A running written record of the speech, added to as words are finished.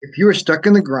If you are stuck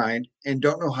in the grind and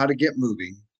don't know how to get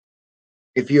moving,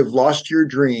 if you have lost your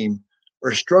dream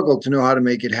or struggle to know how to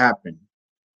make it happen,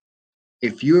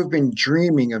 if you have been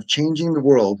dreaming of changing the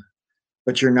world,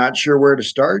 but you're not sure where to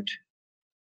start,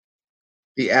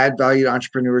 the Add Valued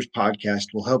Entrepreneurs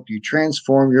podcast will help you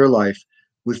transform your life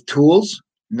with tools,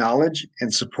 knowledge,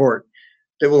 and support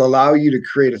that will allow you to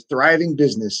create a thriving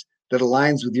business that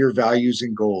aligns with your values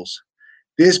and goals.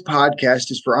 This podcast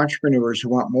is for entrepreneurs who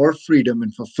want more freedom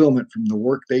and fulfillment from the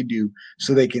work they do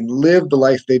so they can live the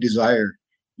life they desire.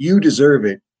 You deserve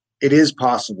it. It is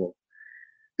possible.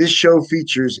 This show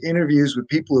features interviews with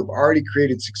people who have already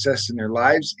created success in their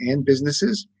lives and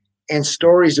businesses, and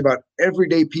stories about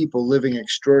everyday people living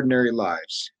extraordinary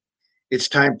lives. It's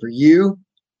time for you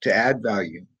to add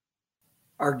value.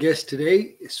 Our guest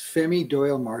today is Femi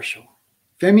Doyle-Marshall.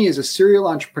 Femi is a serial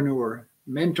entrepreneur,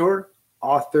 mentor,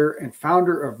 author, and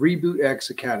founder of Reboot X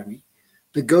Academy,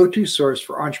 the go-to source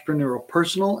for entrepreneurial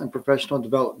personal and professional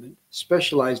development,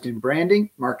 specialized in branding,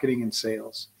 marketing, and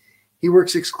sales. He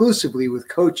works exclusively with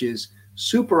coaches,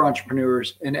 super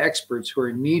entrepreneurs, and experts who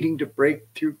are needing to break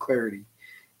through clarity,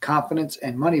 confidence,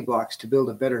 and money blocks to build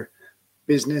a better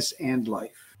business and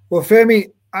life. Well,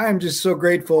 Femi, I'm just so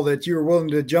grateful that you were willing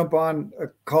to jump on a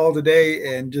call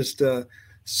today, and just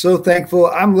so thankful.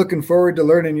 I'm looking forward to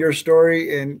learning your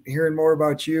story and hearing more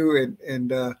about you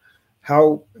and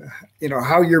how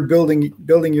you're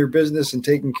building your business and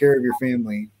taking care of your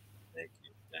family. Thank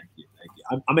you.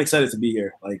 I'm excited to be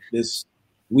here. Like this,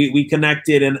 we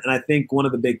connected, and I think one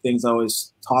of the big things I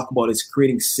always talk about is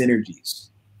creating synergies.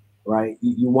 Right?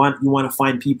 You want to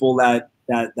find people that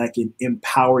can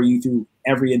empower you through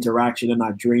every interaction and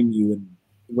not drain you. And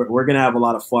we're going to have a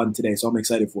lot of fun today. So I'm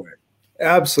excited for it.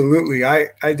 Absolutely. I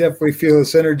definitely feel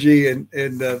this energy and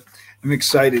I'm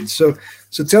excited. So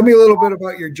tell me a little bit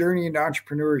about your journey into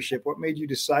entrepreneurship. What made you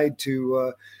decide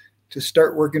to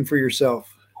start working for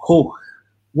yourself? Oh,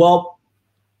 well,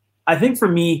 I think for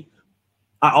me,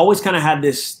 I always kind of had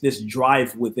this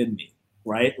drive within me,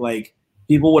 right? Like,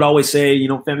 people would always say,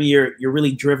 Femi, you're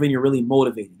really driven, you're really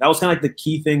motivated. That was kind of like the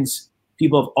key things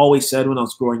people have always said when I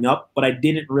was growing up, but I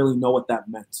didn't really know what that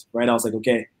meant, right? I was like,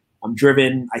 okay, I'm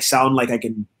driven. I sound like I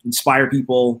can inspire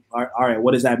people. All right,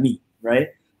 what does that mean, right?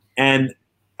 And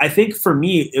I think for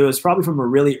me, it was probably from a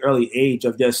really early age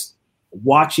of just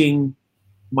watching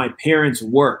my parents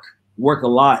work a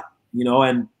lot,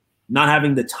 and not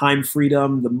having the time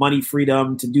freedom, the money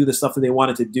freedom to do the stuff that they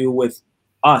wanted to do with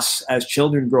us as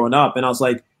children growing up. And I was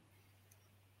like,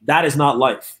 that is not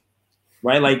life,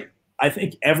 right? Like, I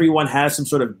think everyone has some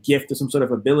sort of gift or some sort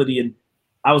of ability. And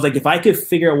I was like, if I could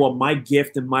figure out what my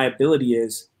gift and my ability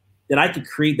is, then I could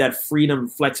create that freedom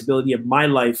and flexibility of my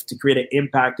life to create an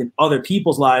impact in other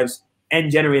people's lives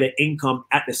and generate an income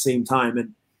at the same time.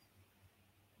 And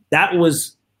that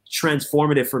was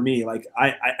transformative for me. Like,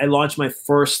 I launched my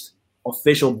first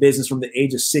official business from the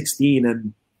age of 16,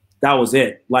 and that was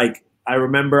it. Like, I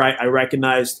remember I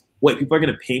recognized, wait, people are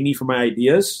going to pay me for my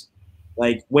ideas?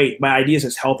 Like, wait, my ideas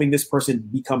is helping this person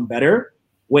become better?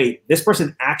 Wait, this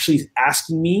person actually is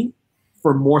asking me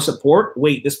for more support?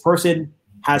 Wait, this person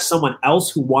has someone else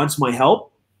who wants my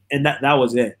help? And that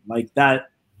was it. Like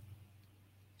that,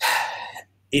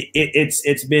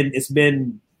 it's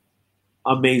been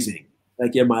amazing,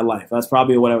 like, in my life. That's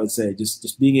probably what I would say.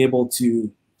 Just being able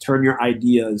to turn your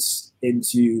ideas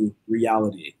into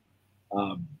reality.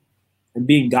 And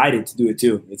being guided to do it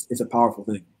too. It's a powerful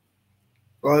thing.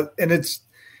 Well, and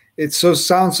it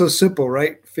sounds so simple,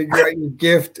 right? Figure out your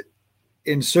gift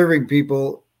in serving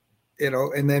people,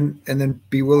 and then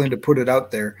be willing to put it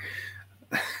out there.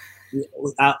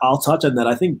 I'll touch on that.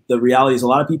 I think the reality is a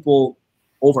lot of people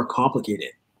overcomplicate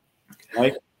it,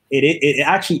 right? It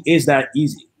actually is that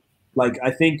easy. Like,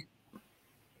 I think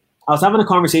I was having a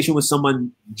conversation with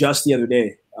someone just the other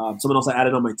day. Someone else I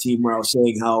added on my team, where I was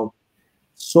saying how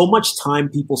so much time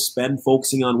people spend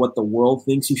focusing on what the world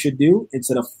thinks you should do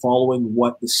instead of following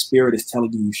what the spirit is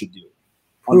telling you should do,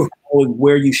 on following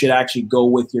where you should actually go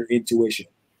with your intuition,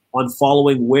 on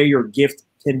following where your gift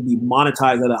can be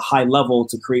monetized at a high level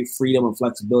to create freedom and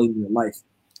flexibility in your life.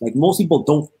 Like, most people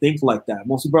don't think like that.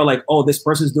 Most people are like, oh, this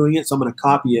person's doing it, so I'm going to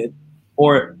copy it.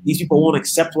 Or these people won't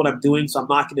accept what I'm doing, so I'm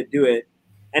not going to do it.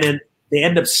 And then they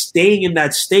end up staying in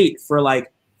that state for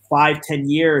like 5-10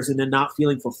 years and then not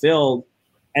feeling fulfilled,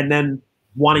 and then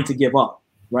wanting to give up,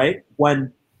 right?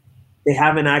 When they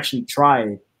haven't actually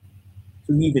tried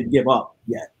to even give up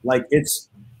yet. Like, it's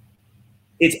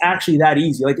actually that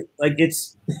easy. Like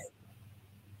it's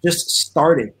just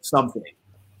starting something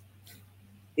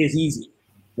is easy,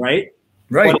 right?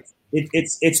 Right. But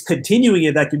it's continuing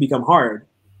it that can become hard,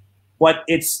 but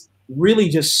it's really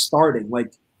just starting.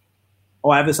 Like, oh,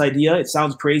 I have this idea. It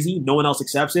sounds crazy. No one else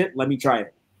accepts it. Let me try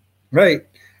it. Right.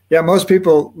 Yeah. Most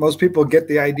people get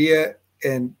the idea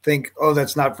and think, oh,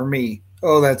 that's not for me.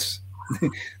 Oh, that's,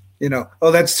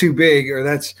 oh, that's too big, or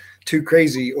that's too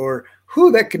crazy, or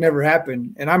who, that could never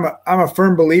happen. And I'm a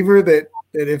firm believer that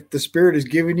if the Spirit has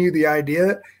given you the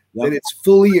idea, that it's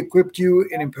fully equipped you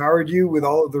and empowered you with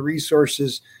all of the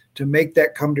resources to make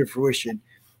that come to fruition.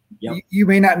 You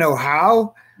may not know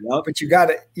how, but you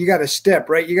gotta step,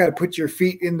 right? You gotta put your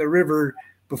feet in the river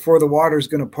before the water's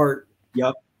gonna part.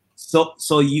 Yep.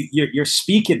 So you're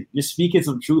speaking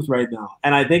some truth right now.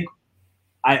 And I think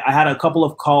I had a couple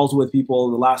of calls with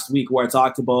people the last week where I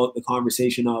talked about the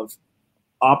conversation of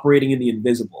operating in the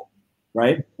invisible,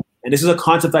 right? And this is a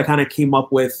concept I kind of came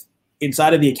up with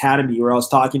inside of the academy, where I was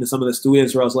talking to some of the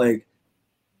students, where I was like,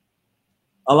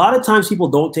 a lot of times people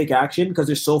don't take action because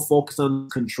they're so focused on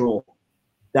control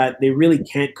that they really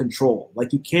can't control.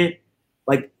 Like, you can't,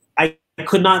 like, I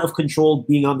could not have controlled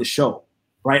being on the show,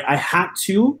 right? I had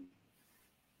to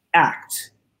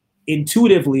act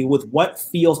intuitively with what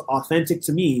feels authentic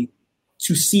to me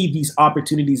to see these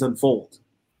opportunities unfold.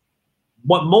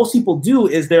 What most people do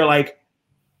is they're like,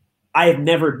 I have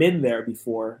never been there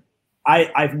before.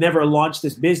 I've never launched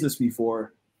this business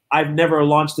before. I've never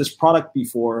launched this product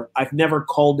before. I've never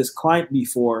called this client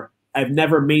before. I've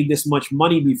never made this much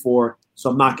money before, so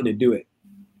I'm not going to do it.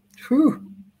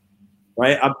 Whew.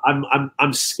 Right?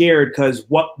 I'm scared because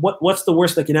what's the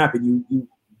worst that can happen? You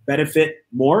benefit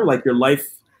more, like your life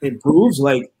improves.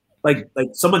 Like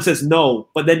someone says no,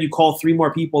 but then you call 3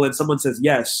 more people and someone says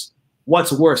yes.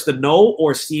 What's worse, the no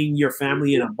or seeing your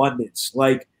family in abundance?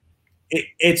 Like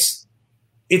it's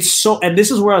so, and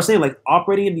this is where I was saying, like,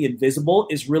 operating in the invisible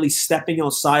is really stepping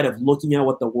outside of looking at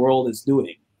what the world is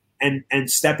doing and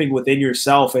stepping within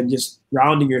yourself and just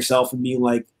grounding yourself and being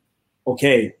like,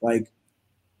 okay, like,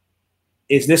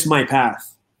 is this my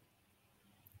path?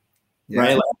 Yeah.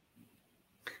 Right?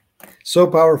 So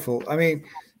powerful. I mean,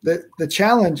 the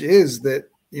challenge is that,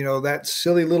 that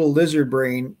silly little lizard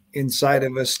brain inside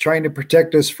of us trying to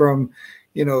protect us from,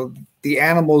 the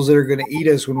animals that are going to eat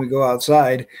us when we go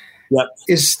outside. Yep.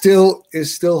 is still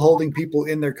holding people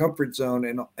in their comfort zone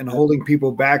and holding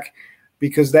people back,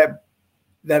 because that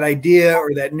idea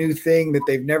or that new thing that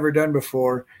they've never done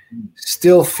before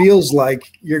still feels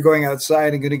like you're going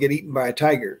outside and going to get eaten by a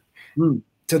tiger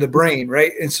to the brain,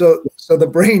 right? And so the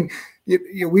brain,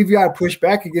 we've got to push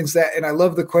back against that. And I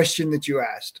love the question that you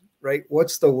asked, right?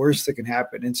 What's the worst that can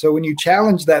happen? And so when you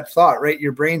challenge that thought, right,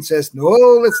 your brain says, no,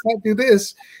 let's not do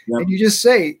this. Yep. And you just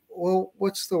say, well,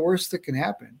 what's the worst that can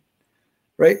happen?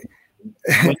 Right.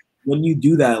 When you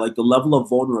do that, like, the level of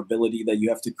vulnerability that you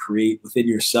have to create within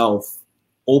yourself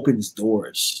opens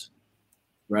doors,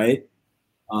 right?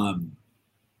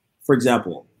 For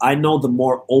example, I know the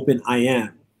more open I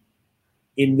am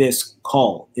in this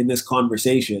call, in this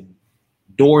conversation,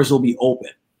 doors will be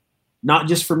open, not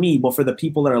just for me, but for the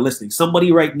people that are listening.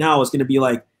 Somebody right now is going to be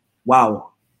like, wow,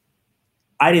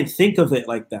 I didn't think of it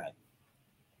like that.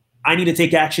 I need to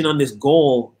take action on this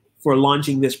goal for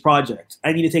launching this project.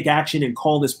 I need to take action and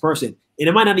call this person. And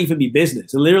it might not even be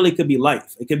business. It literally could be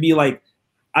life. It could be like,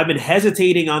 I've been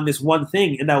hesitating on this one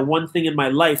thing, and that one thing in my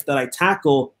life that I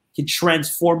tackle can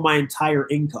transform my entire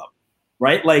income,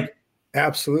 right? Like,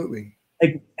 absolutely.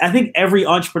 Like, I think every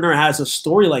entrepreneur has a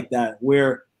story like that,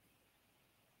 where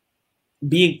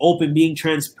being open, being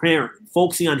transparent,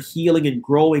 focusing on healing and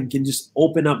growing can just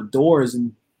open up doors.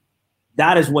 And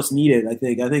that is what's needed. I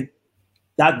think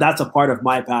that's a part of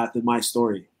my path and my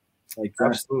story. Like,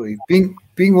 absolutely,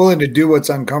 being willing to do what's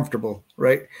uncomfortable,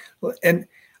 right? And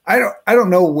I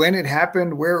don't know when it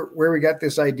happened, where we got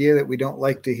this idea that we don't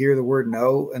like to hear the word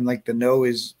no, and like the no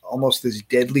is almost this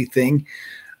deadly thing.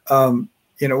 One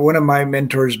of my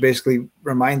mentors basically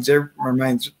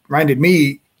reminded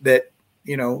me that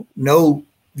no,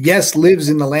 yes lives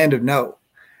in the land of no,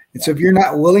 and so if you're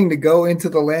not willing to go into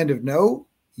the land of no,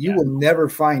 you will never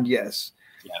find yes.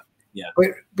 Yeah.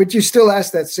 But you still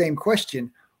ask that same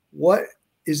question. What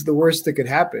is the worst that could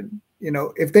happen?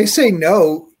 If they say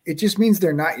no, it just means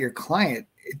they're not your client.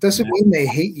 It doesn't mean they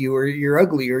hate you or you're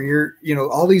ugly or you're,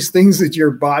 all these things that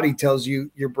your body tells you,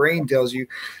 your brain tells you.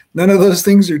 None of those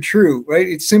things are true, right?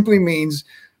 It simply means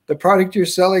the product you're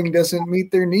selling doesn't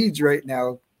meet their needs right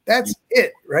now. That's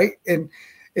it, right? And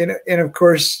of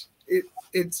course,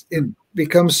 it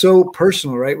becomes so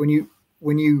personal, right?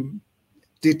 When you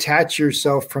detach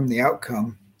yourself from the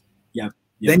outcome,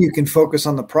 then you can focus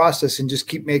on the process and just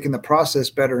keep making the process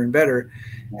better and better.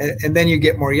 And then you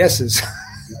get more yeses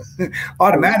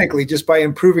automatically just by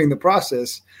improving the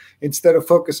process instead of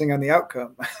focusing on the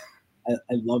outcome. I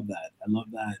love that. I love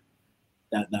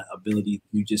that ability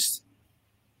to just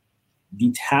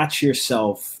detach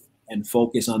yourself and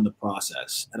focus on the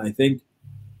process. And I think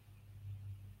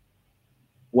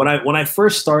when I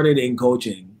first started in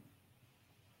coaching,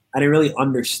 I didn't really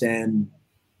understand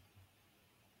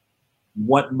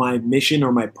what my mission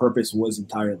or my purpose was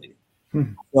entirely.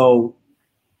 So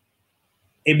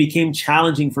it became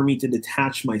challenging for me to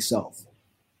detach myself,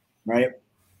 right?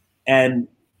 And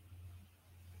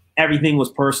everything was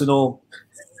personal.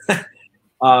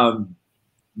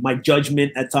 My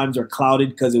judgment at times are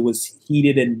clouded because it was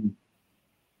heated and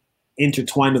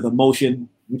intertwined with emotion,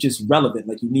 which is relevant.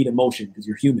 Like, you need emotion because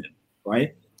you're human,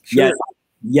 right? Sure.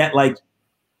 Yet, like,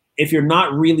 if you're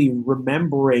not really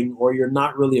remembering or you're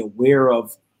not really aware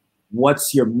of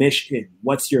what's your mission,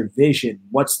 what's your vision,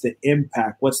 what's the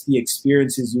impact, what's the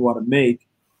experiences you want to make,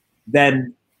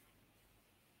 then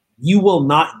you will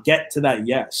not get to that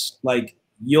yes. Like,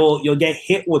 you'll get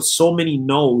hit with so many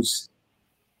no's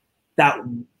that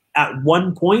at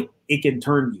one point it can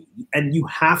turn you. And you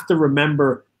have to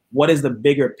remember, what is the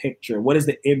bigger picture? What is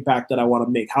the impact that I want to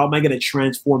make? How am I going to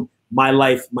transform my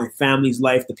life, my family's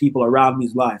life, the people around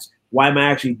me's lives? Why am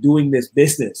I actually doing this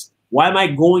business? Why am I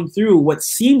going through what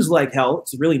seems like hell?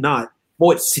 It's really not, but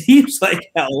what seems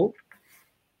like hell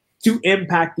to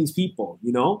impact these people,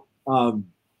 you know?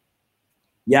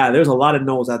 Yeah, there's a lot of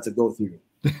no's I had to go through.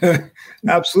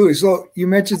 Absolutely. So you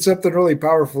mentioned something really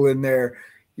powerful in there,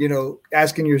 you know,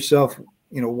 asking yourself,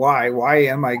 you know, why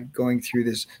am I going through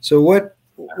this? So what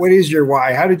is your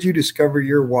why? How did you discover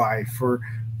your why for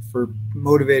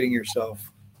motivating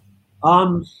yourself?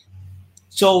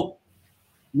 So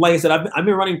like I said, I've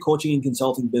been running coaching and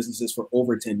consulting businesses for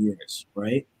over 10 years,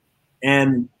 right?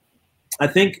 And I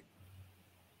think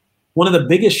one of the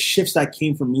biggest shifts that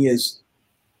came for me is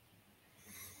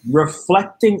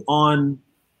reflecting on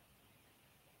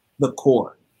the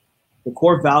core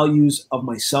values of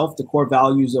myself, the core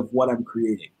values of what I'm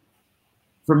creating.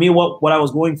 For me, what I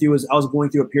was going through is I was going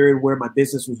through a period where my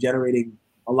business was generating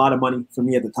a lot of money for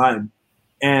me at the time.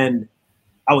 And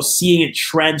I was seeing it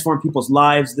transform people's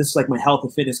lives. This is like my health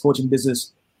and fitness coaching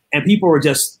business. And people were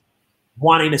just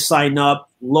wanting to sign up.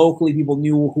 Locally, people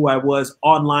knew who I was.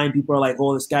 Online, people are like,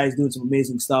 oh, this guy's doing some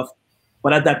amazing stuff.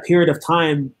 But at that period of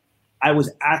time, I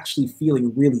was actually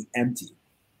feeling really empty.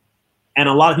 And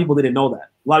a lot of people didn't know that.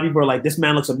 A lot of people are like, this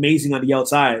man looks amazing on the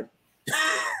outside,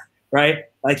 right?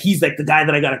 Like, he's like the guy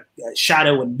that I got to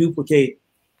shadow and duplicate.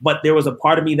 But there was a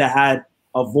part of me that had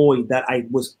a void that I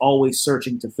was always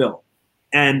searching to fill.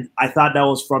 And I thought that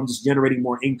was from just generating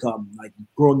more income, like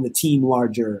growing the team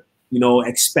larger, you know,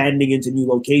 expanding into new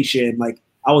location. Like,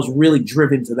 I was really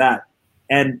driven to that.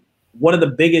 And one of the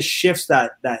biggest shifts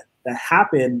that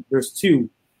happened, there's two.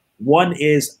 One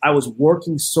is I was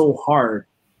working so hard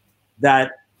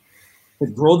that to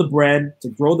grow the brand, to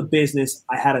grow the business,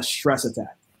 I had a stress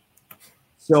attack.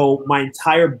 So my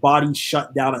entire body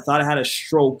shut down. I thought I had a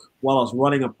stroke while I was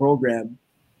running a program.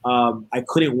 I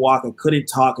couldn't walk. I couldn't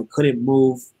talk. I couldn't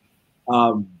move.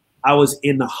 I was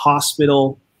in the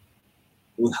hospital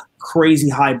with crazy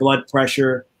high blood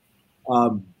pressure.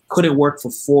 Couldn't work for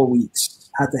 4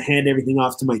 weeks. Had to hand everything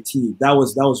off to my team. That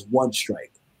was one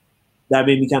strike. That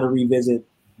made me kind of revisit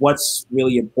what's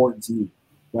really important to you,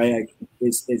 right? Like,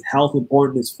 is health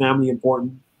important? Is family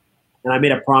important? And I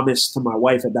made a promise to my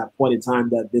wife at that point in time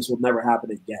that this will never happen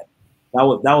again. That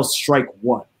was strike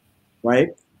one, right?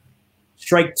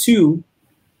 Strike two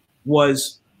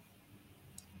was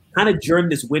kind of during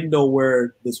this window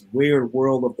where this weird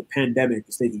world of the pandemic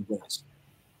is taking place,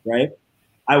 right?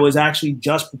 I was actually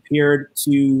just prepared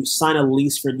to sign a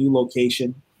lease for a new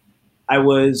location. I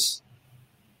was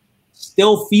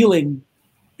still feeling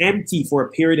empty for a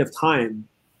period of time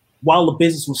while the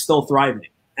business was still thriving.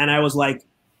 And I was like,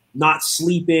 not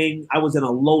sleeping. I was in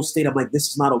a low state. I'm like, this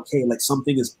is not okay. Like,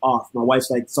 something is off. My wife's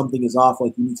like, something is off.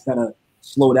 Like, you need to kind of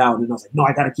slow down. And I was like, no,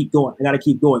 I got to keep going. I got to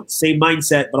keep going. Same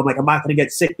mindset, but I'm like, I'm not going to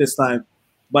get sick this time.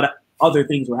 But other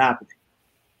things were happening.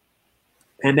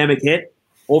 Pandemic hit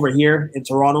over here in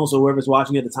Toronto. So whoever's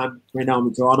watching at the time, right now I'm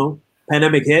in Toronto.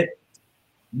 Pandemic hit.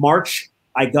 March,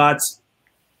 I got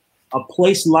a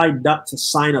place lined up to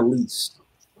sign a lease.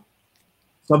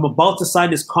 So I'm about to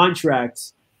sign this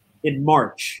contract in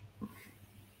March.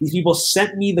 These people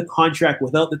sent me the contract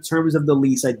without the terms of the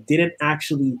lease. I didn't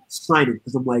actually sign it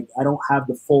because I'm like, I don't have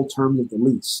the full terms of the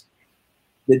lease.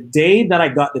 The day that I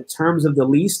got the terms of the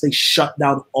lease, they shut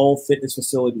down all fitness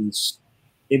facilities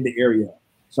in the area.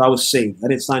 So I was saved. I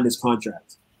didn't sign this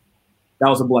contract. That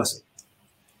was a blessing.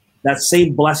 That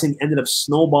same blessing ended up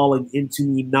snowballing into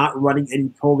me not running any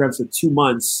programs for 2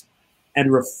 months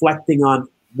and reflecting on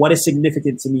what is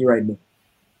significant to me right now.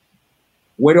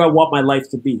 Where do I want my life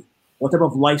to be? What type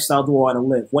of lifestyle do I want to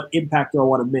live? What impact do I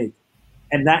want to make?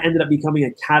 And that ended up becoming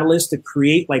a catalyst to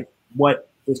create like what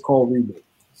is called Remake.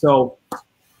 So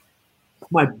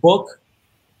my book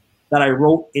that I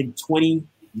wrote in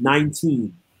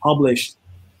 2019, published,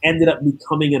 ended up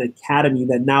becoming an academy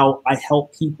that now I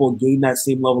help people gain that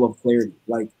same level of clarity.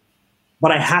 Like,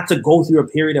 but I had to go through a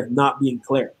period of not being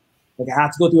clear. Like I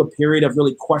had to go through a period of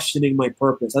really questioning my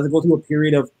purpose. I had to go through a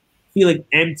period of feeling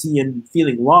empty and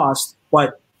feeling lost,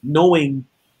 but knowing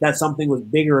that something was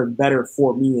bigger and better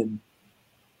for me. And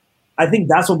I think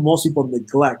that's what most people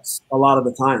neglect a lot of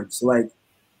the times. Like,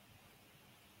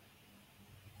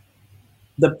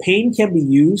 the pain can be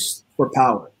used for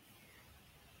power.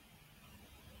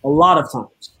 A lot of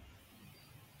times.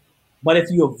 But if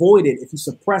you avoid it, if you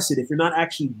suppress it, if you're not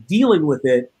actually dealing with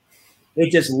it,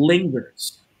 it just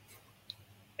lingers.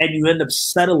 And you end up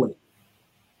settling.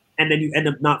 And then you end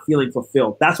up not feeling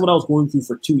fulfilled. That's what I was going through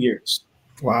for 2 years.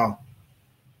 Wow.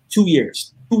 2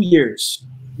 years. 2 years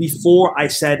before I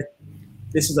said,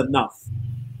 this is enough.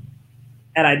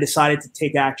 And I decided to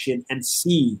take action and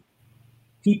see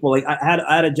people. Like I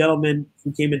had a gentleman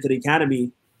who came into the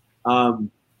academy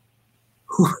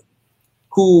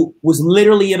who was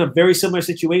literally in a very similar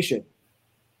situation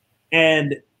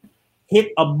and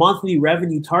hit a monthly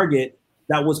revenue target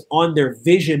that was on their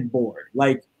vision board.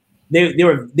 Like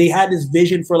they had this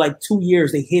vision for like 2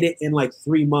 years. They hit it in like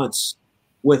 3 months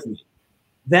with me.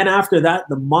 Then after that,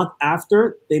 the month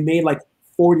after, they made like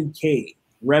 40K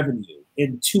revenue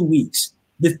in 2 weeks.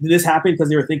 Did this happen because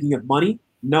they were thinking of money?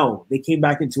 No, they came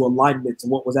back into alignment to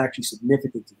what was actually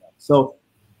significant to them. So,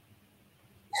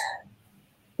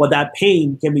 but that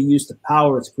pain can be used to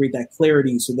power to create that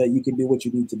clarity so that you can do what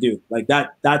you need to do. Like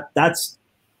that's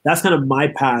kind of my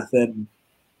path, and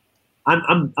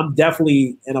I'm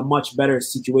definitely in a much better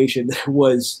situation than I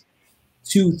was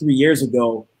 2-3 years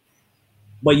ago.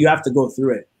 But you have to go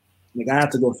through it. Like I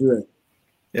have to go through it.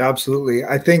 Yeah, absolutely.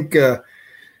 I think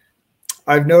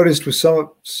I've noticed with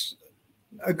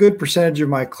a good percentage of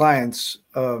my clients,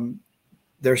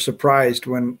 they're surprised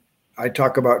when I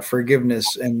talk about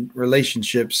forgiveness and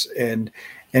relationships and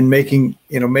making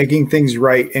things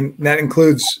right. And that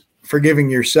includes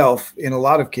forgiving yourself in a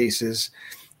lot of cases,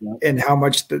 yeah. And how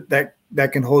much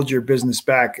that can hold your business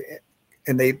back.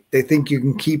 And they think you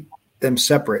can keep them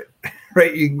separate,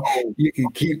 right? You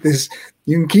can keep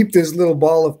this little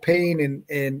ball of pain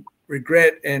and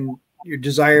regret and your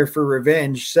desire for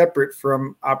revenge separate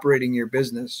from operating your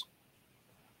business.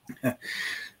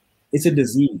 It's a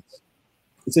disease.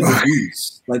 It's a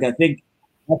disease. Like, I think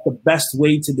that's the best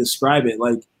way to describe it.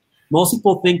 Like, most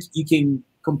people think you can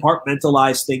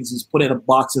compartmentalize things, just put it in a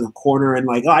box in a corner and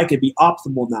like, oh, I could be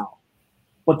optimal now.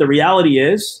 But the reality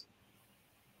is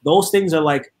those things are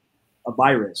like a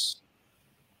virus,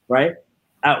 right?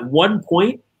 At one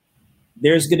point,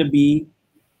 there's going to be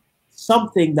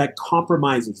something that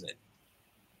compromises it.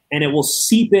 And it will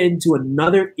seep into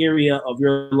another area of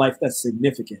your life that's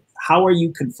significant. How are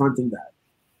you confronting that?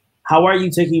 How are you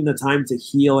taking the time to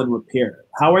heal and repair?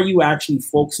 How are you actually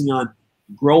focusing on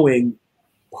growing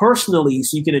personally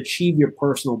so you can achieve your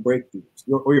personal breakthroughs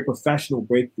or your professional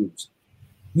breakthroughs?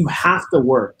 You have to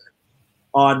work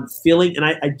on filling, and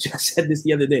I just said this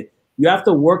the other day, you have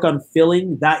to work on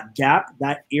filling that gap,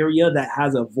 that area that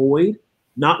has a void,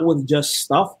 not with just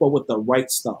stuff, but with the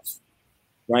right stuff,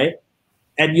 right?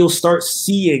 And you'll start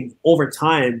seeing over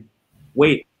time,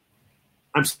 wait,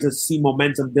 I'm starting to see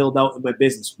momentum build out in my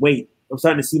business. Wait, I'm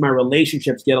starting to see my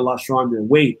relationships get a lot stronger.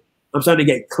 Wait, I'm starting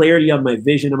to get clarity on my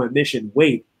vision and my mission.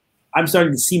 Wait, I'm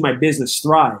starting to see my business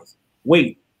thrive.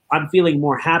 Wait, I'm feeling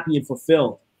more happy and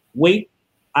fulfilled. Wait,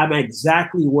 I'm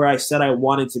exactly where I said I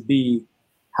wanted to be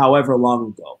however long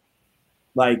ago.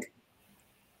 Like,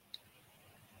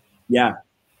 yeah.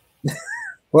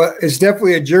 Well, it's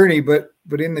definitely a journey, but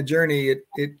in the journey,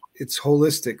 it's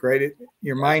holistic, right?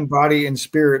 Your mind, body, and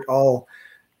spirit all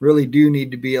really do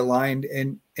need to be aligned,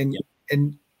 and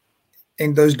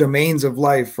those domains of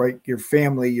life, right? Your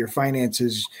family, your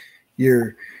finances,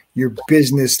 your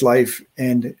business life,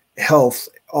 and health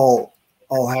all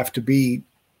have to be,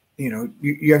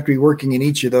 you have to be working in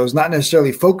each of those, not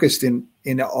necessarily focused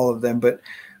in all of them, but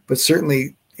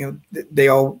certainly, they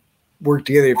all work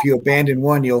together. If you abandon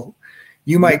one,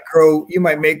 you might grow, you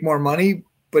might make more money,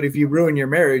 but if you ruin your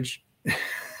marriage,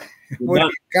 what have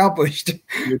you accomplished?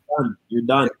 You're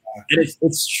done. And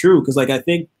it's true. Cause like, I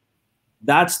think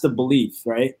that's the belief,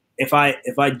 right? If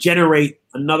I generate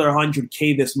another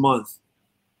 100K this month,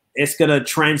 it's going to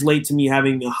translate to me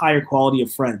having a higher quality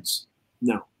of friends.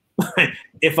 No.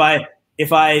 If I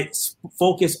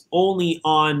focus only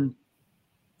on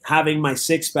having my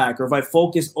six pack, or if I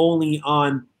focus only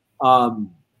on,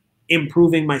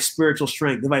 improving my spiritual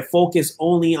strength, if I focus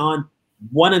only on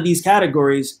one of these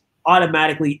categories,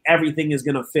 automatically everything is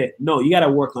going to fit. No, you got to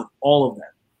work on all of them.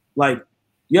 Like,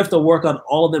 you have to work on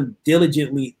all of them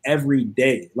diligently every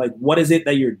day. Like, what is it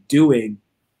that you're doing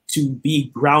to be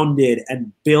grounded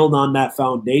and build on that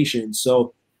foundation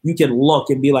so you can look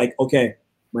and be like, okay,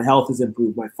 my health is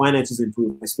improved, my finances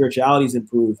improved, my spirituality is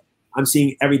improved. I'm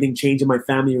seeing everything change in my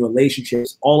family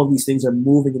relationships. All of these things are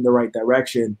moving in the right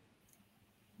direction.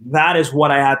 That is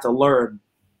what I had to learn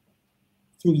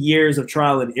through years of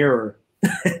trial and error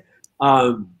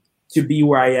to be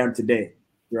where I am today,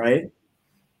 right?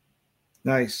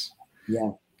 Nice.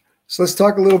 Yeah. So let's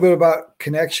talk a little bit about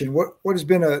connection. What has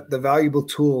been the valuable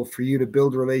tool for you to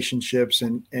build relationships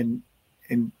and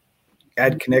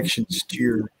add connections to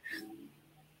your?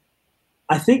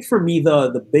 I think for me,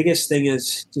 the biggest thing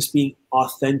is just being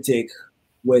authentic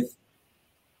with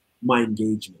my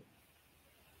engagement,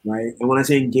 right? And when I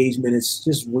say engagement, it's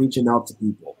just reaching out to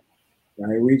people,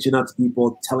 right? Reaching out to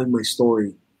people, telling my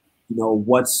story. You know,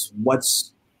 what's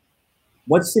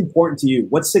important to you,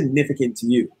 what's significant to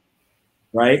you,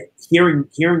 right?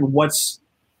 Hearing what's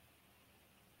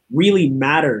really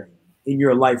mattering in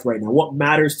your life right now. What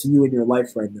matters to you in your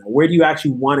life right now? Where do you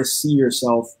actually want to see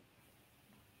yourself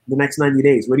the next 90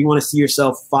 days? Where do you want to see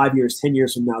yourself 5 years, 10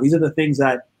 years from now? These are the things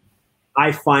that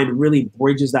I find really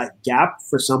bridges that gap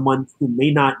for someone who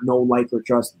may not know, like, or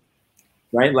trust me,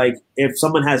 right? Like, if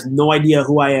someone has no idea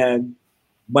who I am,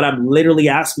 but I'm literally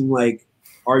asking, like,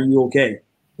 are you okay?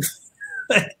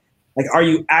 Like, are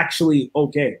you actually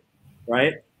okay?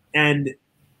 Right? And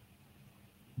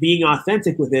being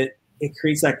authentic with it, it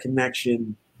creates that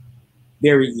connection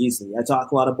very easily. I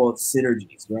talk a lot about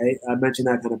synergies, right? I mentioned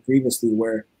that kind of previously,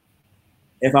 where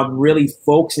if I'm really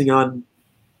focusing on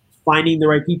finding the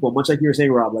right people, much like you were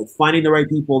saying, Rob, like finding the right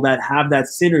people that have that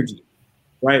synergy,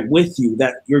 right, with you,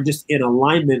 that you're just in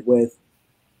alignment with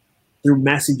through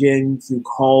messaging, through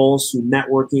calls, through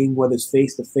networking, whether it's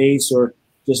face-to-face or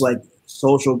just like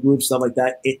social groups, stuff like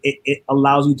that, it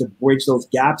allows you to bridge those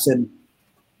gaps and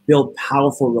build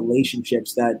powerful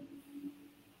relationships that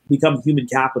become human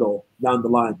capital down the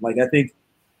line. Like, I think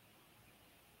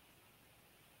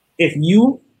if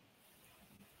you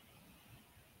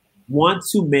want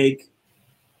to make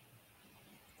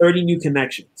 30 new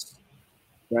connections,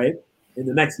 right, in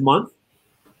the next month,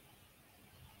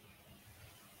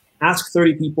 ask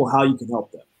 30 people how you can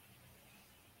help them.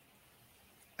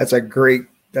 That's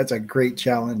a great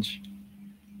challenge.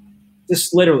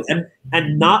 Just literally,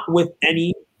 and not with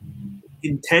any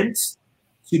intent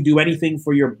to do anything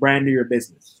for your brand or your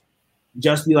business.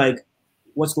 Just be like,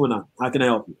 what's going on? How can I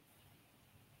help you?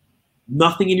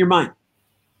 Nothing in your mind.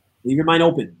 Leave your mind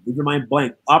open. Leave your mind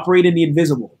blank. Operate in the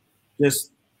invisible.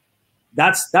 Just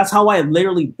that's how I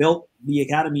literally built the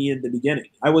academy in the beginning.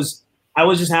 I was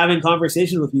just having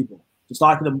conversations with people, just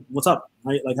talking to them. What's up?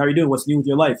 Like, how are you doing? What's new with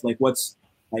your life? Like, what's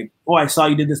like? Oh, I saw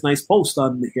you did this nice post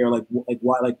on here. Like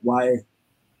why?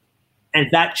 And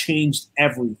that changed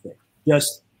everything.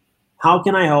 Just, how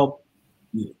can I help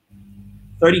you?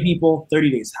 30 people,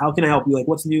 30 days. How can I help you? Like,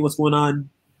 what's new? What's going on?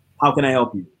 How can I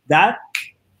help you? That,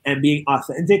 and being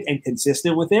authentic and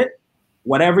consistent with it,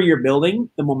 whatever you're building,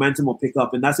 the momentum will pick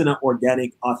up. And that's in an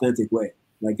organic, authentic way.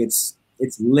 Like, it's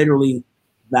literally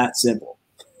that simple.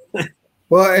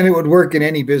 Well, and it would work in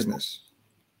any business.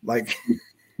 Like,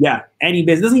 yeah, any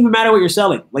business. It doesn't even matter what you're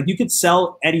selling. Like, you could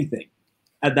sell anything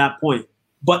at that point.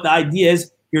 But the idea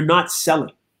is you're not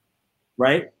selling,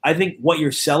 right? I think what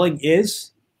you're selling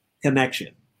is connection.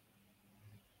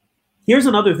 Here's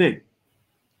another thing.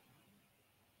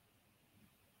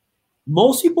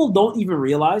 Most people don't even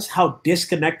realize how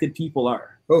disconnected people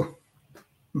are. Oh.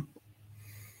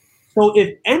 So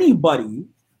if anybody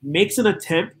makes an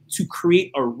attempt to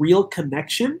create a real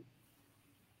connection,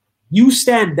 you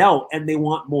stand out and they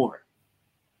want more.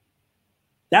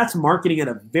 That's marketing at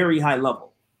a very high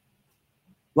level.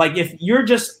 Like, if you're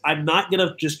just, I'm not going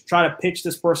to just try to pitch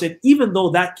this person, even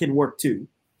though that can work too,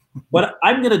 but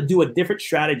I'm going to do a different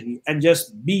strategy and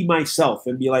just be myself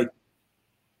and be like,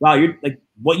 wow, you're like,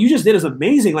 what you just did is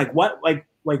amazing. Like, what, like,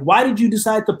 why did you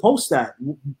decide to post that?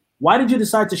 Why did you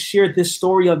decide to share this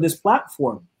story on this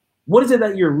platform? What is it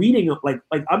that you're reading? Like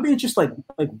I'm interested,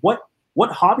 like what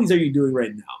hobbies are you doing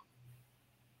right now?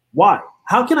 Why?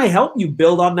 How can I help you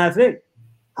build on that thing?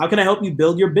 How can I help you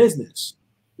build your business?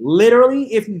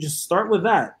 Literally, if you just start with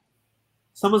that,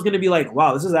 someone's going to be like,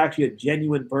 wow, this is actually a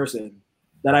genuine person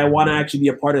that I want to actually be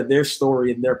a part of their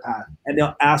story and their path. And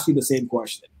they'll ask you the same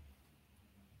question.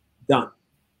 Done.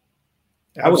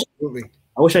 Absolutely.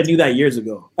 I wish I knew that years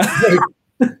ago.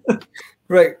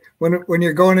 Right. When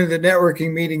you're going into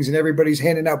networking meetings and everybody's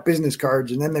handing out business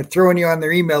cards, and then they're throwing you on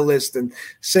their email list and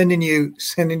sending you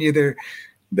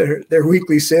their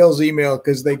weekly sales email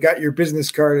because they got your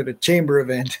business card at a chamber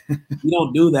event. You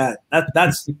don't do that.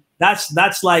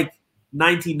 That's like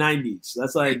 1990s.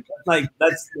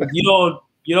 That's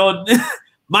you don't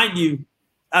mind you.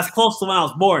 That's close to when I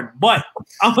was born. But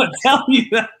I'm gonna tell you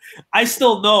that I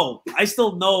still know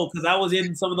because I was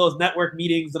in some of those network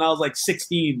meetings and I was like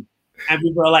 16, and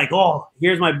people are like, "Oh,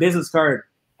 here's my business card,"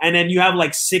 and then you have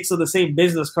like 6 of the same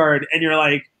business card, and you're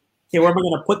like, "Okay, where am I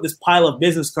gonna put this pile of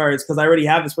business cards? Because I already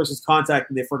have this person's contact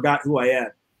and they forgot who I am."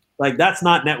 Like that's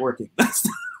not networking. That's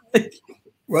not,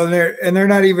 well, they're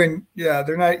not even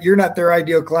you're not their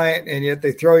ideal client, and yet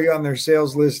they throw you on their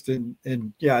sales list and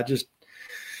just.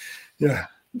 You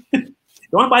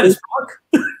want to buy this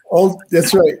book? Oh,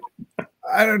 that's right.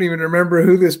 I don't even remember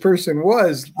who this person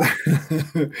was.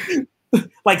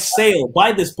 Like, sale,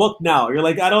 buy this book now. You're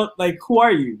like, I don't like. Who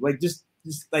are you? Like, just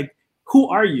like, who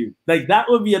are you? Like, that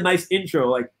would be a nice intro.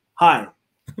 Like, hi,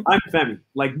 I'm Femi.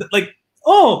 Like,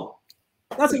 oh,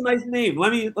 that's a nice name.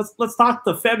 Let's talk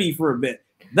to Femi for a bit.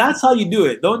 That's how you do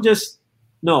it. Don't just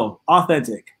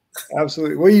authentic.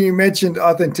 Absolutely. Well, you mentioned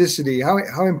authenticity. How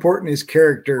important is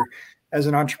character as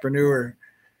an entrepreneur?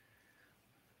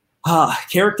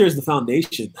 Character is the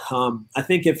foundation. I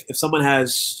think if someone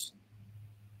has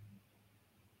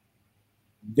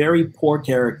very poor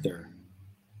character,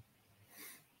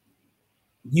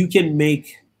 you can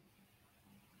make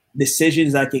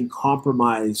decisions that can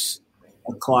compromise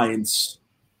a client's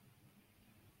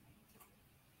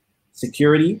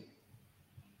security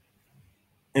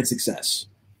and success.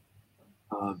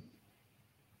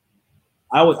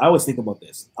 I always think about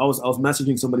this. I was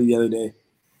messaging somebody the other day,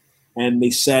 and they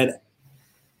said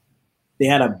they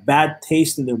had a bad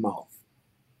taste in their mouth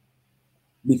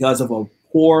because of a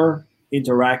poor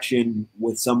interaction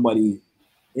with somebody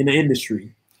in the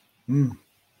industry. And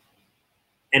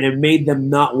it made them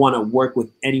not want to work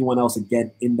with anyone else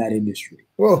again in that industry.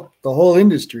 Well, the whole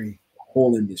industry. The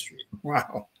whole industry.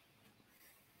 Wow.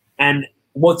 And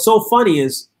what's so funny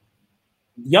is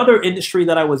the other industry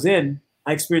that I was in,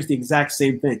 I experienced the exact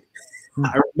same thing.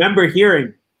 I remember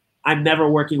hearing, I'm never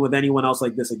working with anyone else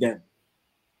like this again.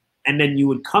 And then you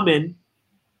would come in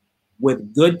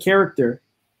with good character,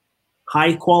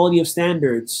 high quality of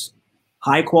standards,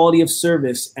 high quality of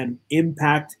service, and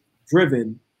impact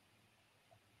driven.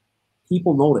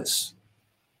 People notice.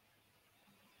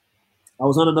 I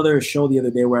was on another show the other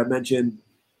day where I mentioned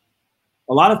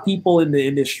a lot of people in the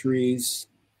industries,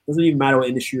 doesn't even matter what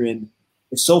industry you're in,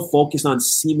 is so focused on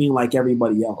seeming like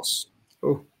everybody else.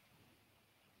 Oh.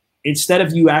 Instead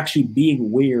of you actually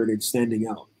being weird and standing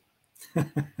out.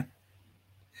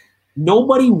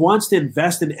 Nobody wants to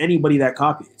invest in anybody that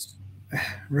copies.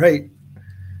 Right.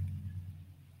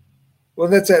 Well,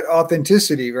 that's that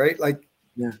authenticity, right? Like,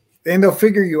 yeah. And they'll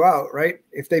figure you out, right?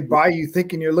 If they buy you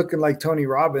thinking you're looking like Tony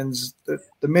Robbins, the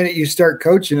minute you start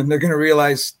coaching them, they're going to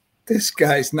realize this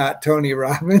guy's not Tony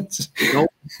Robbins. Nope.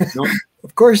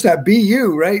 Of course not. Be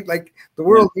you, right? Like the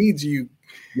world needs you.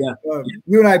 Yeah.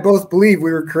 You and I both believe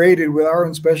we were created with our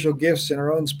own special gifts and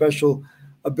our own special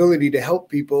ability to help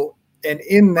people. And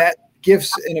in that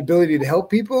gifts and ability to help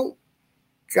people,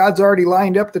 God's already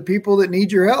lined up the people that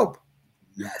need your help.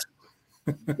 Yes.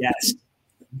 Yes.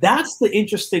 That's the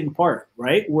interesting part,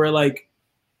 right? Where like,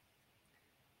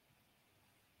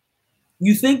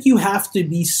 you think you have to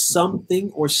be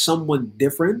something or someone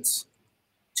different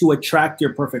to attract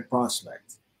your perfect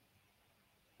prospect,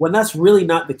 when that's really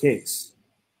not the case.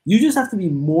 You just have to be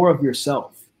more of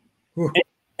yourself.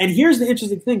 And here's the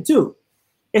interesting thing too.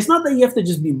 It's not that you have to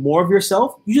just be more of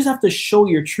yourself. You just have to show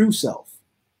your true self.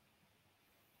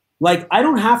 Like, I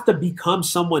don't have to become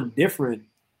someone different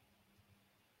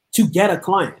to get a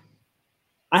client.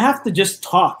 I have to just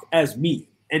talk as me,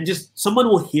 and just someone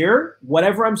will hear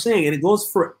whatever I'm saying. And it goes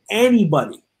for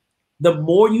anybody. The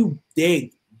more you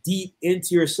dig deep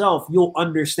into yourself, you'll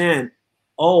understand,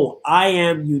 oh, I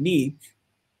am unique.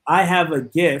 I have a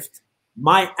gift.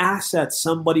 My assets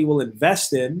somebody will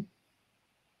invest in.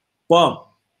 Boom.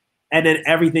 And then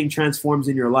everything transforms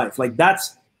in your life. Like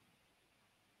that's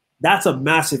a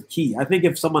massive key. I think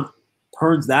if someone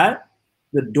turns that,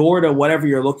 the door to whatever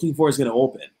you're looking for is going to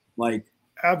open. Like,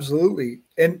 absolutely.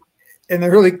 And the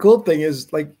really cool thing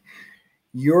is, like,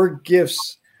 your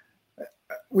gifts,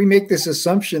 we make this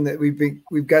assumption that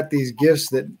we've got these gifts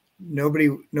that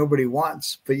nobody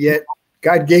wants, but yet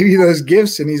God gave you those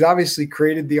gifts, and he's obviously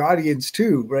created the audience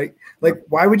too, right? Like,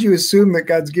 why would you assume that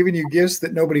God's giving you gifts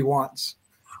that nobody wants?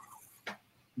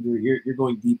 You're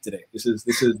going deep today. This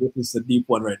is a deep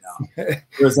one right now.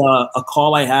 There's a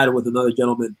call I had with another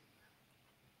gentleman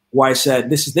where I said,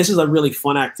 this is a really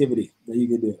fun activity that you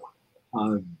can do.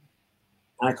 And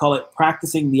I call it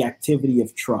practicing the activity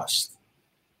of trust.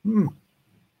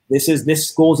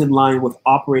 This goes in line with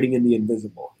operating in the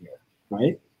invisible here,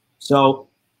 right? So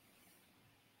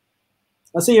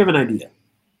let's say you have an idea,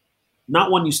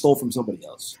 not one you stole from somebody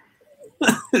else,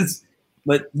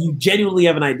 but you genuinely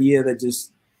have an idea that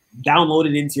just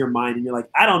downloaded into your mind, and you're like,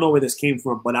 I don't know where this came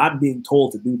from, but I'm being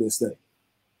told to do this thing.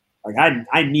 Like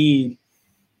I need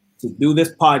to do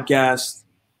this podcast.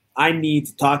 I need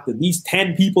to talk to these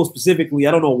 10 people specifically.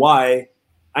 I don't know why.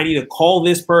 I need to call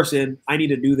this person. I need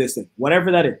to do this thing,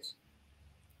 whatever that is.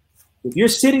 If you're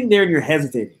sitting there and you're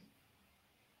hesitating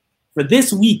for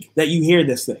this week that you hear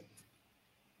this thing,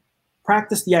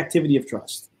 practice the activity of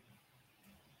trust.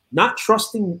 Not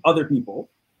trusting other people,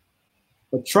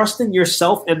 but trusting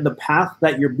yourself and the path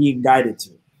that you're being guided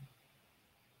to.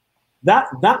 That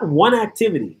one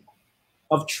activity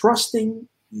of trusting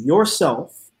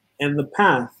yourself and the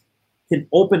path can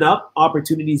open up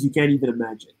opportunities you can't even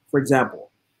imagine. For example,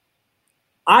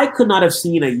 I could not have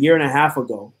seen a year and a half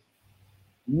ago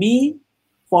me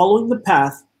following the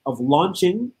path of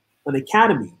launching an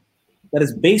academy that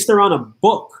is based around a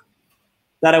book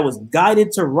that I was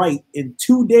guided to write in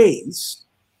 2 days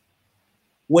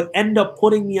would end up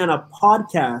putting me on a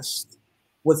podcast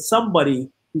with somebody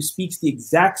who speaks the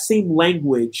exact same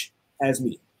language as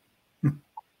me.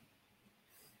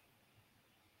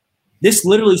 This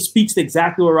literally speaks to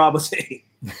exactly what Rob was saying.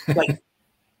 Like,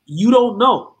 you don't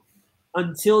know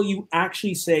until you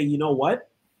actually say, you know what?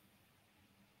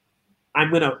 I'm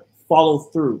going to follow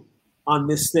through on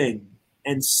this thing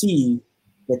and see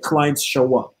the clients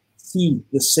show up, see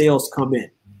the sales come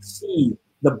in, see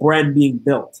the brand being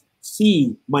built,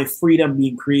 see my freedom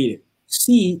being created,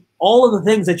 see all of the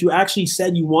things that you actually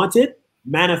said you wanted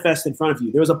manifest in front of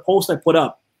you. There was a post I put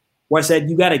up where I said,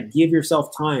 you got to give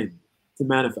yourself time to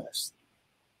manifest.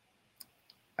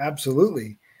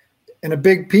 Absolutely. And a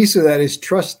big piece of that is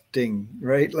trusting,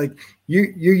 right? Like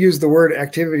you use the word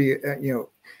activity,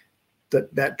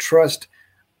 that trust.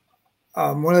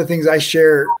 One of the things I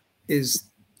share is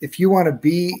if you want to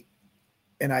be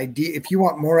an idea, if you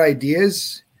want more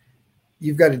ideas,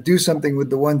 you've got to do something with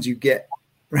the ones you get,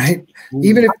 right?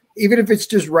 Even if it's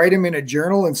just write them in a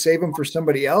journal and save them for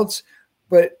somebody else.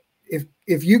 But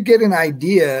if you get an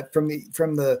idea from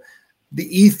the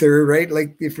ether, right?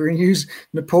 Like if we're going to use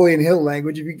Napoleon Hill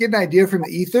language, if you get an idea from the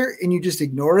ether and you just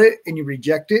ignore it and you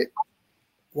reject it,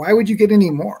 why would you get any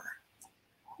more?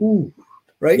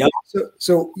 Right? Yep.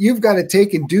 So you've got to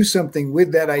take and do something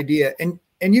with that idea.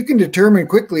 And you can determine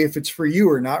quickly if it's for you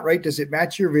or not, right? Does it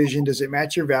match your vision? Does it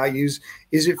match your values?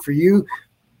 Is it for you?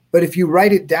 But if you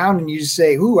write it down and you just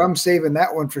say, I'm saving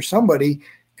that one for somebody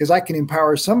because I can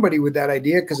empower somebody with that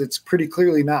idea because it's pretty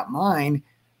clearly not mine,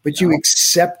 but you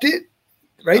accept it,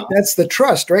 right? That's the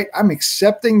trust, right? I'm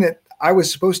accepting that I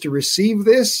was supposed to receive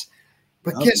this,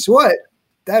 but guess what?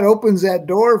 That opens that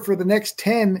door for the next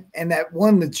 10, and that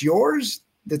one that's yours,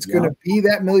 that's going to be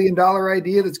that $1 million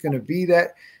idea, that's going to be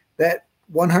that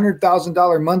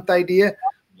 $100,000 a month idea.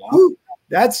 Woo,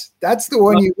 that's the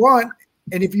one you want.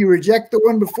 And if you reject the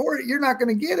one before it, you're not going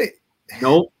to get it.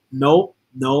 No.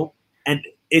 And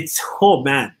it's, oh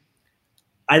man,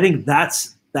 I think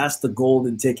that's the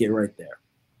golden ticket right there.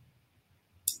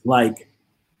 Like,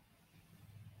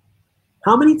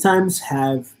 how many times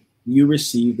have you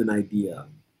received an idea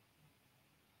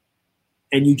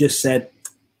and you just said,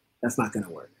 that's not going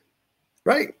to work?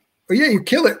 Right. Oh yeah, you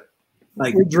kill it.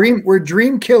 Like, we're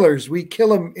dream killers. We kill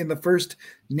them in the first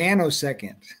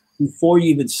nanosecond. Before you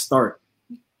even start,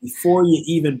 before you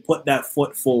even put that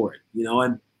foot forward,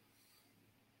 and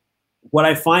what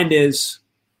I find is,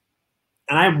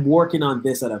 and I'm working on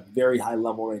this at a very high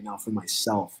level right now for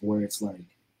myself, where it's like,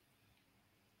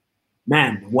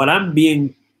 man, what I'm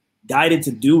being guided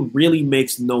to do really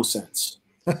makes no sense.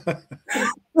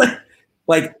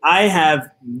 Like, I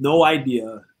have no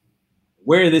idea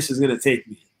where this is going to take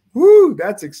me. Woo,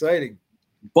 that's exciting.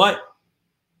 But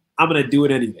I'm going to do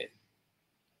it anyway.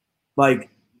 Like,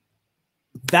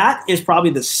 that is probably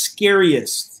the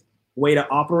scariest way to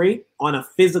operate on a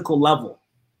physical level.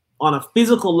 On a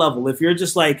physical level, if you're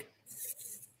just like,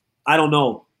 I don't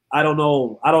know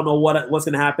what's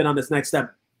going to happen on this next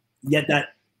step. Yet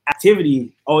that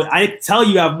activity, I tell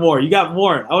you have more. You got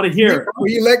more. I want to hear. Well,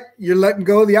 you're letting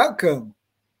go of the outcome.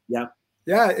 Yeah.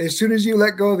 Yeah. As soon as you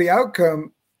let go of the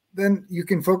outcome, then you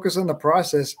can focus on the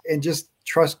process and just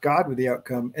trust God with the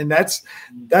outcome. And that's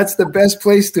the best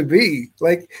place to be.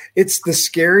 Like, it's the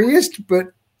scariest, but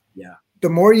the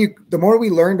more we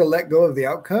learn to let go of the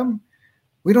outcome,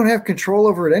 we don't have control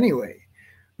over it anyway.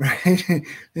 Right.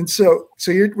 And so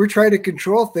we're trying to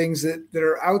control things that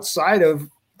are outside of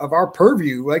our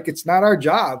purview. Like it's not our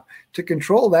job to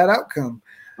control that outcome.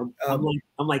 I'm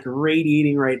like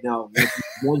radiating right now.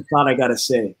 One thought I got to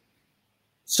say.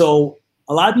 So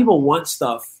a lot of people want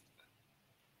stuff,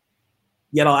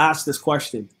 yet I'll ask this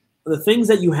question. The things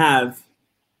that you have,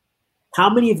 how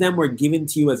many of them were given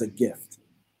to you as a gift?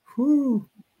 Whew.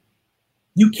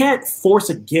 You can't force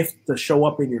a gift to show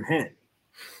up in your hand.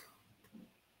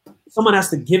 Someone has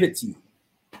to give it to you.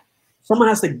 Someone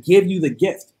has to give you the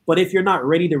gift. But if you're not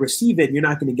ready to receive it, you're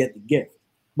not going to get the gift.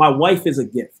 My wife is a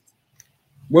gift.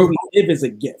 Where we live is a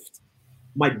gift.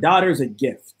 My daughter's a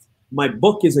gift. My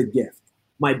book is a gift.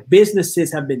 My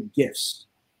businesses have been gifts.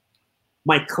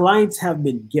 My clients have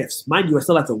been gifts. Mind you, I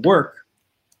still have to work.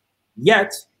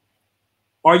 Yet,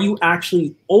 are you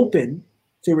actually open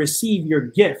to receive your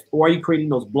gift, or are you creating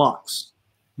those blocks?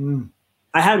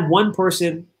 I had one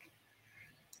person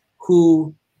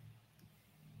who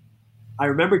I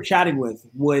remember chatting with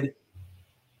would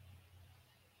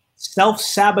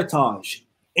self-sabotage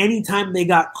anytime they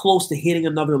got close to hitting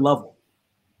another level.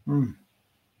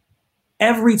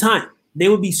 Every time. They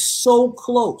would be so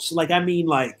close. Like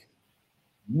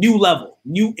new level,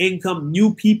 new income,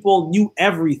 new people, new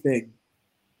everything,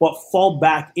 but fall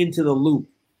back into the loop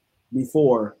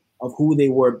before of who they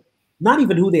were. Not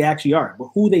even who they actually are, but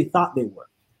who they thought they were.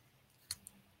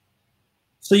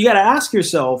 So you got to ask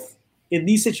yourself in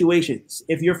these situations,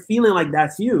 if you're feeling like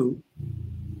that's you,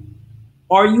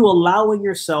 are you allowing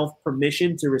yourself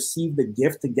permission to receive the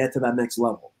gift to get to that next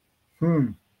level?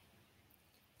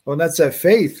 Well, that's that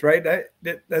faith, right?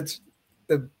 That's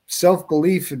the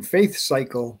self-belief and faith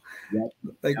cycle.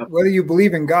 Whether you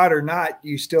believe in God or not,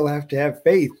 you still have to have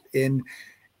faith in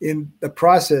the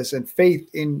process and faith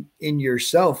in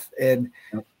yourself. And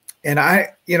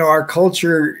our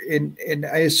culture, and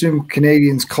I assume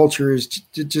Canadians' culture is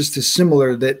just as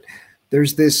similar, that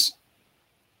there's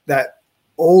that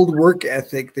old work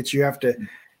ethic that you have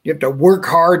to work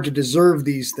hard to deserve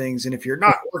these things. And if you're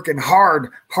not working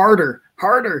harder,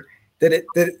 that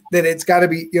it's got to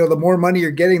be, the more money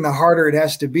you're getting, the harder it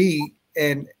has to be.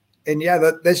 And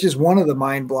that's just one of the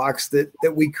mind blocks that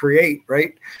we create.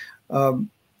 Right.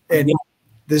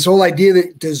 This whole idea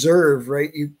that deserve,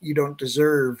 right. You don't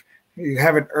deserve, you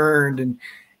haven't earned,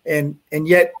 and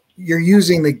yet you're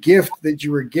using the gift that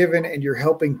you were given and you're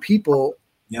helping people.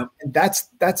 Yep. And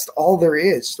that's all there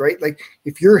is, right? Like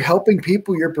if you're helping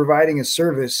people, you're providing a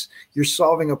service, you're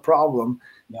solving a problem,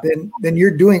 then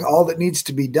you're doing all that needs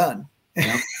to be done.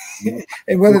 Yep.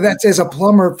 And whether that's as a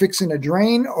plumber fixing a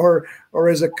drain or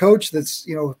as a coach that's,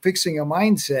 fixing a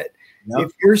mindset,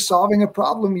 if you're solving a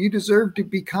problem, you deserve to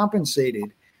be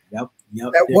compensated. Yep.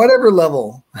 At whatever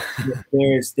level.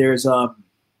 There's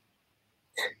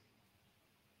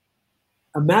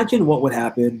imagine what would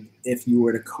happen if you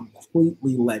were to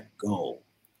completely let go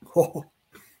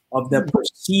of the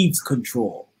perceived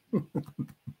control.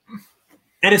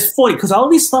 And it's funny because all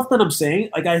these stuff that I'm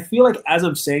saying, like I feel like as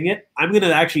I'm saying it, I'm going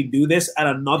to actually do this at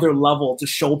another level to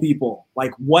show people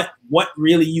like what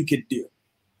really you could do.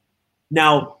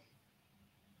 Now,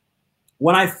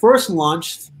 when I first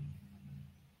launched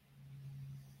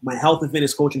my health and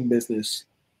fitness coaching business,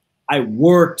 I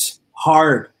worked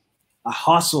hard. I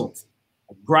hustled.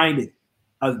 I grinded.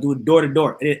 I was doing door to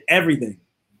door. I did everything.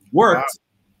 Worked.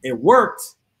 Wow. It worked,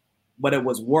 but it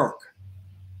was work.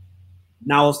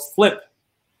 Now let's flip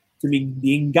to me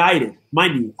being guided.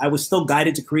 Mind you, I was still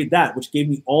guided to create that, which gave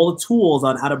me all the tools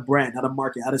on how to brand, how to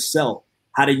market, how to sell,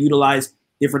 how to utilize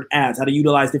different ads, how to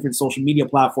utilize different social media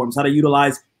platforms, how to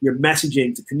utilize your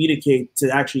messaging to communicate, to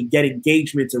actually get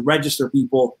engagement, to register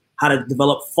people, how to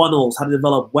develop funnels, how to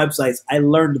develop websites. I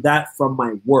learned that from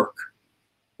my work.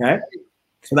 Okay.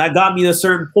 So that got me to a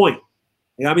certain point.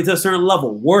 It got me to a certain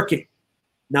level, working.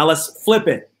 Now let's flip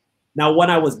it. Now, when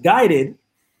I was guided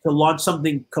to launch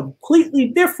something completely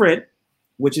different,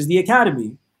 which is the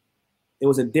Academy, it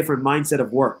was a different mindset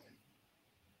of work.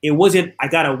 It wasn't, I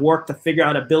got to work to figure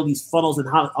out how to build these funnels and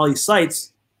all these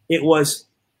sites. It was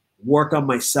work on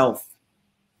myself.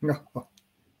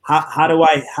 How do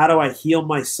I heal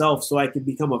myself so I can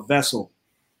become a vessel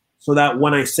so that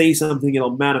when I say something,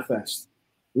 it'll manifest?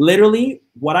 Literally,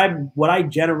 what I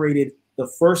generated the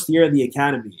first year of the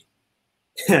Academy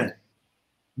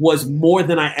was more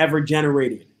than I ever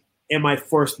generated in my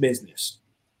first business.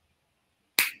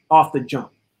 Off the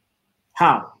jump.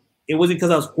 How? It wasn't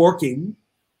because I was working.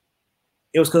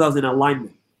 It was because I was in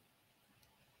alignment.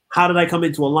 How did I come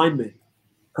into alignment?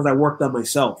 Because I worked on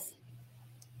myself.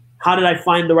 How did I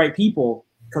find the right people?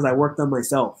 Because I worked on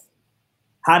myself.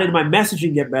 How did my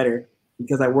messaging get better?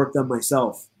 Because I worked on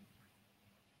myself.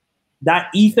 That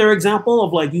ether example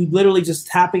of like you literally just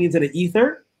tapping into the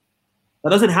ether, that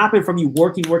doesn't happen from you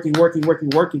working,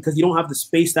 because you don't have the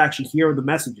space to actually hear the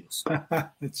messages.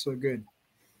 That's so good.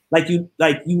 Like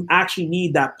you actually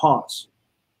need that pause.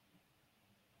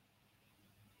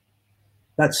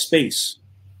 That space.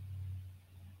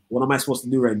 What am I supposed to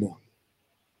do right now?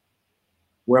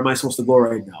 Where am I supposed to go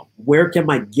right now? Where can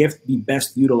my gift be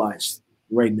best utilized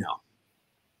right now?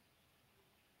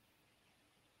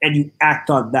 And you act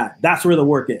on that. That's where the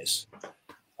work is.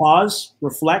 Pause,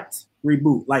 reflect,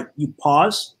 reboot. Like you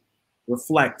pause,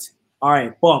 reflect. All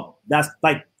right, boom. That's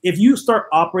like if you start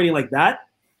operating like that,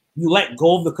 you let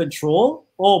go of the control.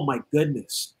 Oh my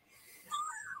goodness.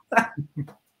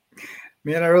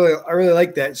 Man, I really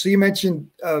like that. So you mentioned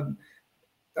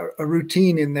a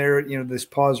routine in there, you know, this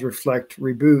pause, reflect,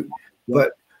 reboot.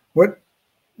 But what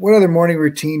other morning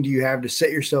routine do you have to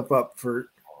set yourself up for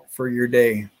your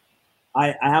day?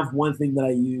 I have one thing that I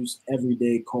use every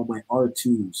day called my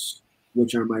R2s,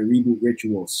 which are my reboot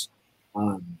rituals.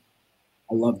 I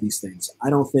love these things. I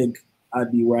don't think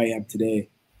I'd be where I am today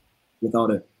without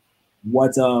it.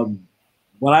 What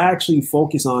I actually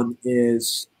focus on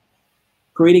is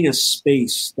creating a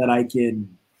space that I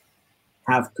can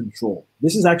have control.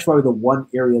 This is actually probably the one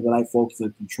area that I focus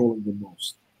on controlling the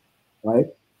most, right?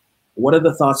 What are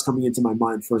the thoughts coming into my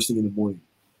mind first thing in the morning?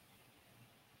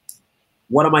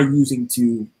 What am I using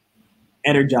to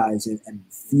energize and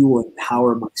fuel and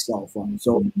power myself on?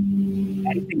 So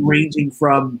anything ranging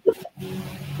from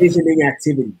visioning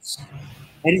activities,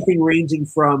 anything ranging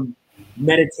from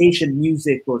meditation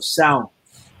music or sound,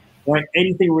 right?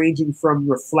 Anything ranging from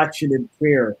reflection and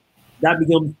prayer, that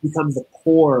becomes the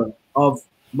core of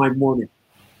my morning.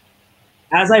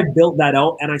 As I built that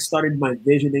out and I started my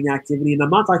visioning activity, and I'm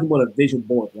not talking about a vision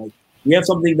board, like we have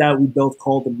something that we built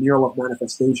called the Mural of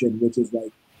Manifestation, which is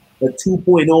like the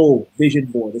 2.0 vision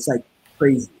board. It's like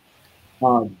crazy.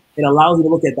 It allows you to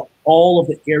look at all of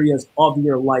the areas of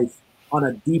your life on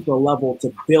a deeper level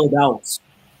to build out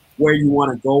where you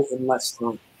want to go in less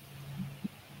time.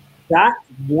 That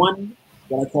one,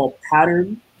 what I call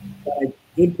pattern that I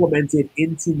implemented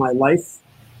into my life,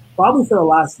 probably for the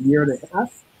last year and a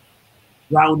half,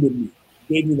 grounded me,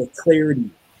 gave me the clarity,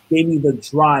 gave me the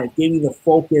drive, gave me the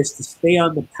focus to stay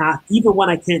on the path, even when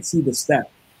I can't see the step.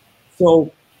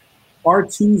 So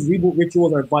R2's reboot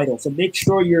rituals are vital. So make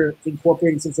sure you're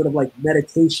incorporating some sort of like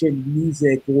meditation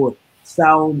music or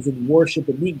sounds and worship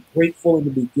and being grateful in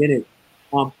the beginning.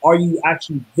 Are you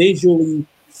actually visually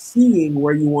seeing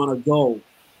where you want to go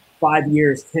 5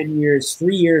 years, 10 years,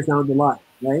 3 years down the line,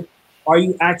 right? Are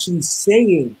you actually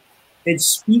saying and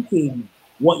speaking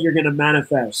what you're going to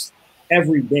manifest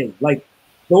every day? Like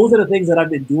those are the things that I've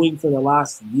been doing for the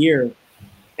last year,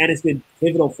 and it's been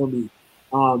pivotal for me.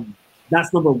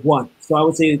 That's number one. So I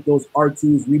would say those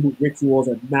R2's reboot rituals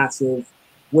are massive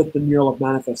with the Mural of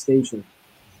Manifestation.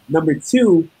 Number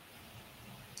two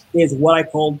is what I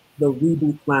call the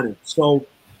reboot planner. So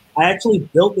I actually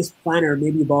built this planner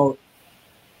maybe about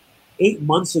 8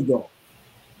 months ago,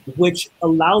 which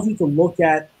allows you to look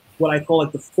at what I call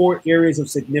like the 4 areas of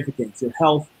significance: your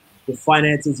health, your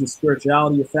finances, your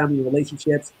spirituality, your family, your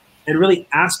relationships, and really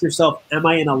ask yourself, am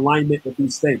I in alignment with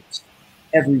these things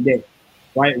every day,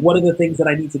 right? What are the things that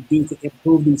I need to do to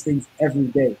improve these things every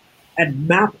day? And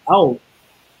map out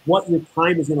what your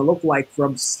time is going to look like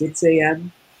from 6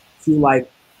 a.m. to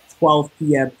like 12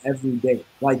 p.m. every day.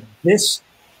 Like this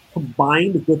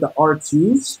combined with the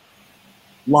R2s,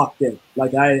 locked in.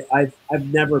 Like I've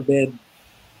never been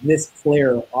this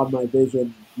clear on my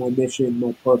vision, my mission,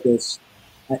 my purpose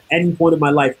at any point in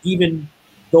my life. Even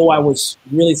though I was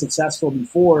really successful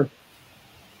before,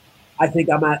 I think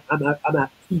I'm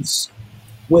at peace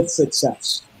with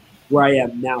success where I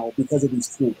am now because of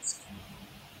these tools.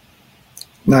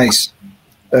 Nice.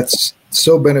 That's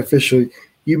so beneficial.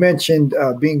 You mentioned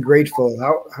being grateful.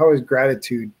 How has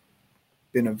gratitude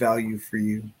been a value for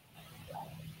you?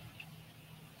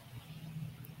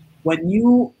 When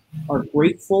you are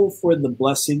grateful for the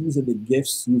blessings and the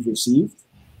gifts you've received,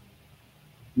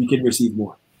 you can receive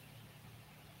more.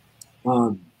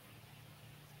 In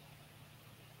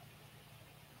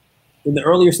the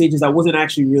earlier stages, I wasn't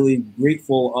actually really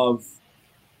grateful of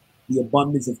the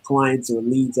abundance of clients or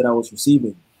leads that I was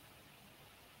receiving.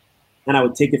 And I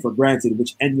would take it for granted,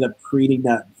 which ended up creating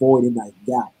that void and that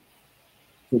gap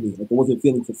for me. Like I wasn't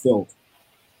feeling fulfilled.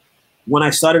 When I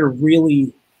started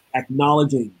really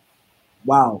acknowledging,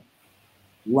 wow,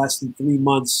 less than 3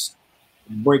 months,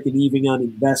 I'm breaking even on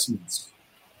investments.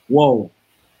 Whoa.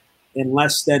 In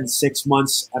less than 6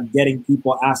 months, I'm getting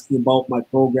people asking about my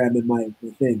program and my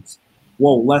things.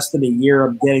 Whoa, less than a year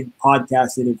of getting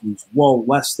podcast interviews. Whoa,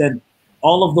 less than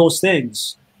all of those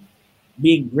things.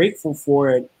 Being grateful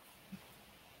for it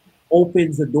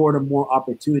opens the door to more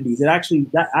opportunities. That actually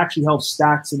helps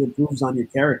stacks and improves on your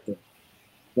character,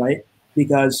 right?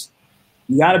 Because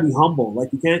you got to be humble.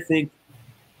 Like, you can't think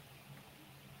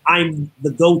I'm the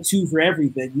go-to for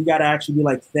everything. You got to actually be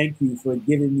like, thank you for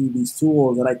giving me these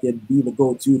tools that I can be the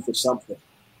go-to for something.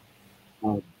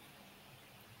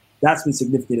 That's been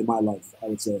significant in my life, I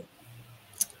would say.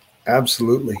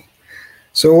 Absolutely.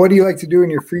 So what do you like to do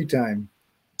in your free time?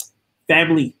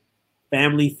 Family. I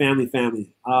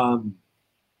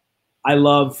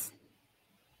love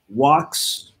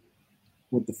walks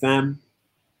with the fam.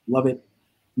 Love it.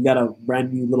 We got a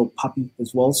brand new little puppy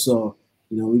as well. So,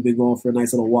 we've been going for a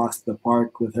nice little walks to the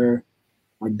park with her.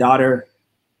 My daughter,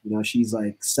 she's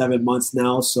like 7 months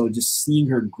now. So just seeing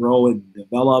her grow and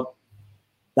develop,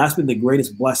 that's been the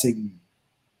greatest blessing,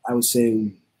 I would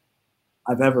say,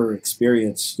 I've ever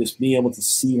experienced. Just being able to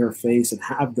see her face and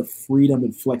have the freedom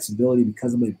and flexibility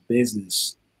because of my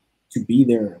business to be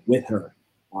there with her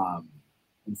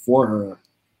and for her.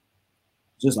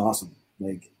 Just awesome.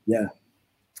 Like, yeah.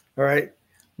 All right.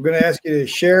 I'm going to ask you to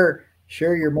share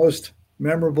your most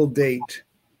memorable date.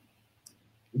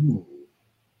 Ooh.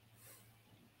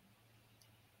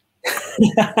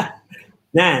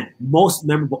 Man, most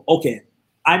memorable. Okay.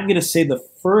 I'm going to say the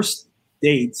first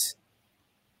date.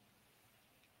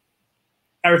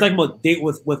 Are we talking about date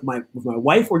with my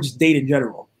wife or just date in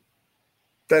general?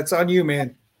 That's on you,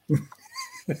 man.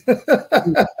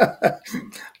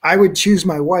 I would choose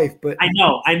my wife, but I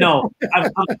know. I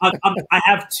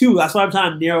have two. That's why I'm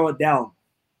trying to narrow it down.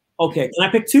 Okay, can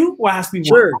I pick two, or it has to be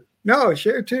sure. one? No,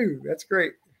 share two. That's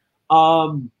great.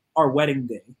 Our wedding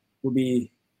day will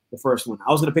be the first one.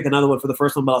 I was going to pick another one for the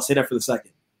first one, but I'll say that for the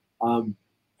second.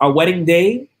 Our wedding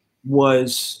day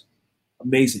was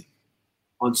amazing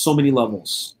on so many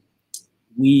levels.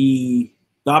 We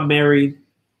got married,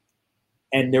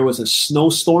 and there was a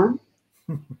snowstorm.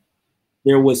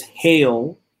 There was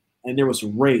hail, and there was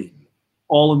rain,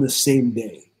 all in the same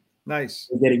day. Nice.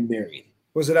 We're getting married.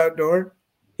 Was it outdoor?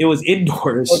 It was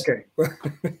indoors. Okay.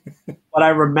 But I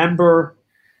remember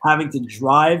having to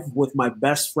drive with my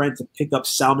best friend to pick up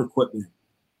sound equipment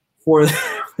for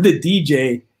the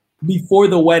DJ before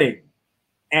the wedding.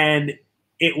 And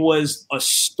it was a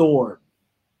storm.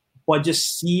 But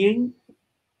just seeing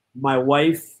my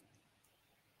wife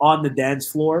on the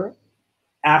dance floor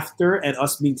after and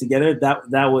us being together,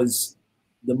 that was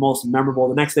the most memorable.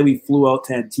 The next day we flew out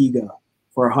to Antigua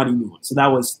for a honeymoon. So that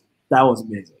was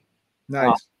amazing.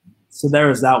 Nice. So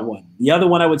there is that one. The other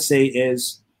one I would say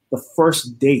is the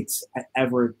first date I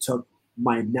ever took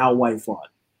my now wife on,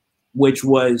 which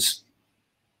was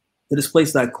to this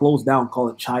place that I closed down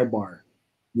called a chai bar.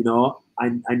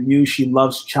 I knew she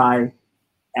loves chai,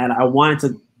 and I wanted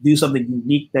to do something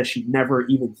unique that she'd never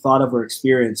even thought of or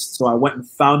experienced. So I went and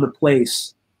found a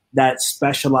place that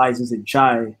specializes in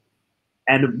chai,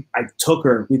 and I took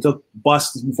her. We took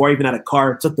buses before I even had a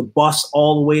car. Took the bus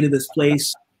all the way to this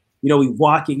place. We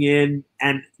walking in,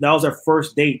 and that was our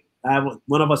first date.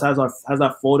 One of us has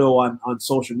that photo on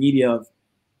social media of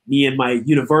me in my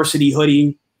university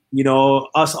hoodie.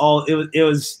 Us all. It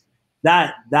was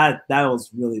that was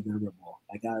really memorable.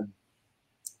 Like,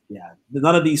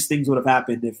 none of these things would have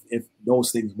happened if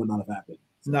those things would not have happened.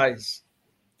 Nice.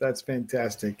 That's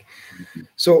fantastic.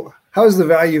 So, how has the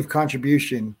value of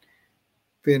contribution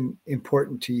been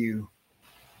important to you?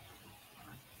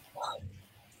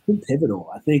 It's been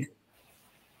pivotal. I think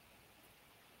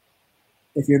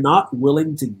if you're not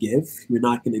willing to give, you're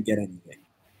not going to get anything.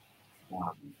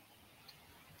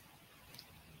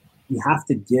 You have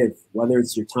to give, whether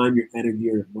it's your time, your energy,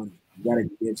 or your money. You got to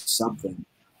give something.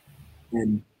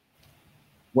 And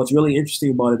what's really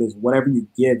interesting about it is whatever you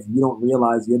give, you don't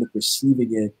realize you end up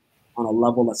receiving it on a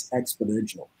level that's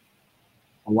exponential.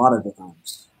 A lot of the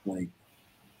times. Like,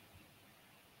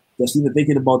 just even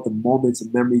thinking about the moments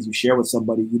and memories you share with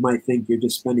somebody, you might think you're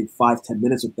just spending 5-10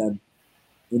 minutes with them.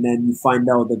 And then you find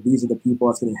out that these are the people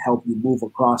that's going to help you move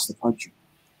across the country.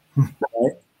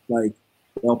 Right? Like,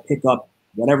 they'll pick up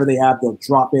whatever they have, they'll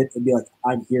drop it and be like,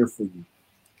 I'm here for you.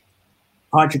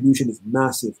 Contribution is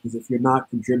massive, because if you're not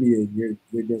contributing, you're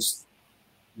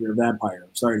a vampire.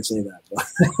 I'm sorry to say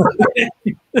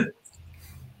that.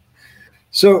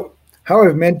 So, how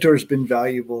have mentors been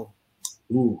valuable?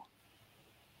 Ooh,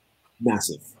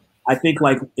 massive. I think,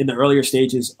 like, in the earlier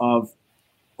stages of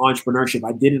entrepreneurship,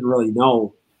 I didn't really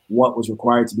know what was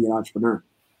required to be an entrepreneur.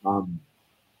 You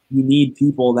need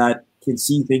people that can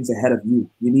see things ahead of you.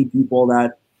 You need people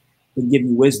that can give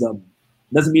you wisdom.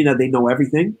 It doesn't mean that they know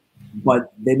everything,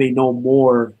 but they may know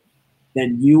more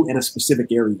than you in a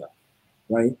specific area,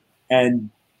 right? And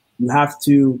you have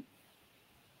to,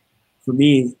 for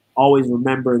me, always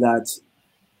remember that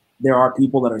there are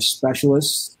people that are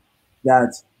specialists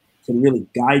that can really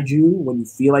guide you when you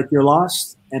feel like you're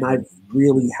lost. And I've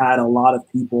really had a lot of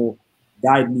people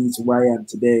guide me to where I am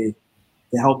today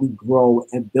to help me grow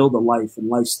and build a life and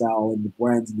lifestyle and the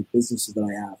brands and the businesses that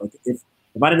I have. Like if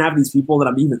I didn't have these people that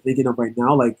I'm even thinking of right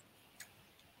now, like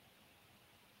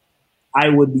I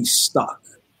would be stuck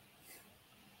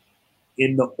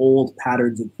in the old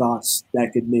patterns and thoughts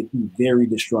that could make me very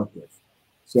destructive.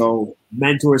 So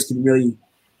mentors can really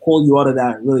pull you out of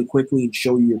that really quickly and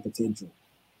show you your potential.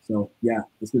 So yeah,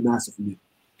 it's been massive for me.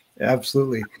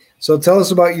 Absolutely. So tell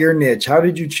us about your niche. How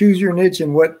did you choose your niche,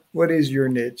 and what is your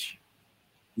niche?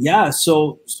 Yeah,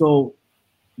 so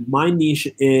my niche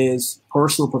is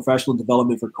personal professional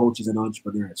development for coaches and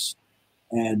entrepreneurs.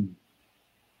 And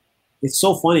it's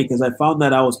so funny because I found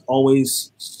that I was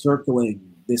always circling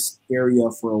this area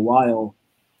for a while,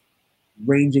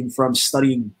 ranging from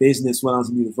studying business when I was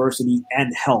in university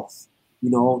and health,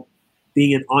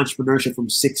 being in entrepreneurship from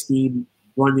 16,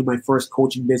 running my first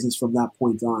coaching business from that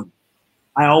point on.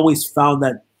 I always found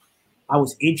that I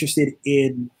was interested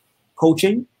in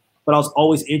coaching, but I was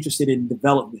always interested in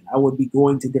development. I would be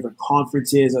going to different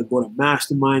conferences. I'd go to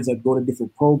masterminds. I'd go to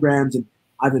different programs. And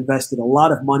I've invested a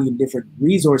lot of money in different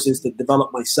resources to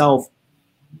develop myself.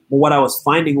 But what I was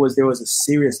finding was there was a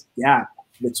serious gap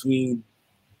between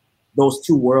those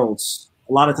two worlds.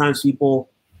 A lot of times people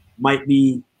might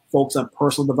be focused on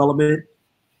personal development,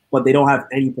 but they don't have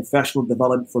any professional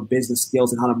development for business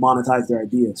skills and how to monetize their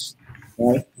ideas.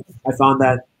 Right? I found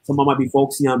that someone might be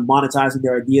focusing on monetizing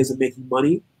their ideas and making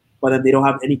money, but then they don't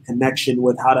have any connection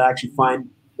with how to actually find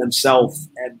themselves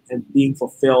and being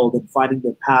fulfilled and finding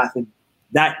their path. And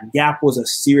that gap was a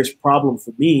serious problem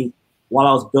for me while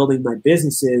I was building my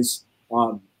businesses.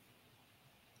 I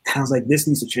was like, this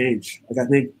needs to change. Like,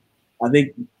 I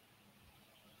think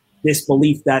this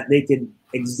belief that they can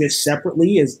exist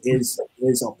separately is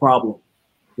a problem.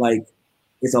 Like,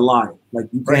 it's a lie. Like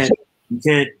you can't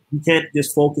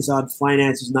just focus on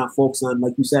finances, not focus on,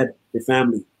 like you said, your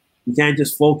family. You can't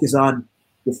just focus on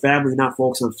your family, not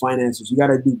focus on finances. You got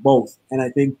to do both. And I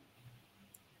think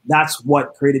that's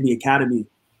what created the academy.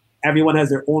 Everyone has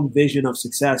their own vision of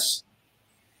success.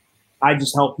 I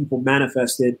just help people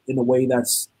manifest it in a way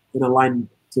that's in alignment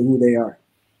to who they are.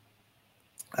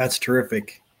 That's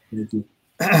terrific. Thank you.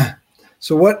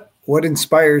 So what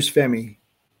inspires Femi?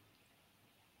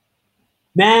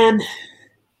 Man,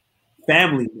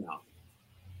 family now.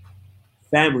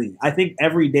 Family. I think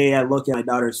every day I look at my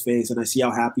daughter's face and I see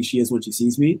how happy she is when she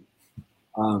sees me.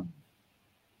 I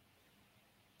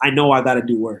know I got to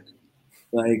do work.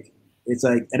 Like, it's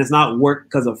like, and it's not work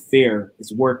because of fear.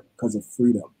 It's work because of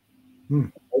freedom.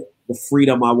 The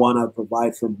freedom I want to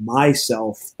provide for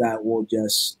myself that will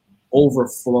just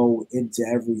overflow into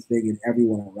everything and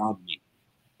everyone around me.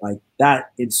 Like,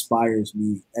 that inspires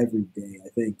me every day. I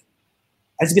think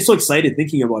I just get so excited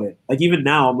thinking about it. Like, even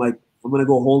now, I'm like, I'm going to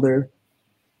go hold her,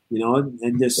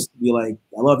 and just be like,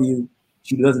 I love you.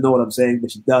 She doesn't know what I'm saying,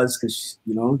 but she does because,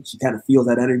 she kind of feels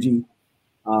that energy.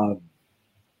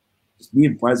 Just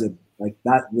being present, like,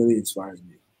 that really inspires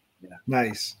me. Yeah.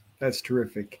 Nice. That's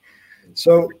terrific.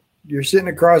 So you're sitting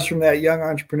across from that young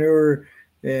entrepreneur,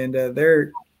 and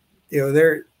they're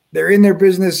in their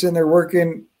business and they're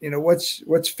working. What's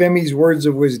Femi's words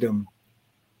of wisdom?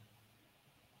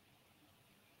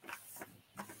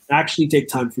 Actually take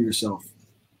time for yourself.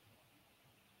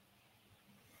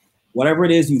 Whatever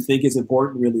it is you think is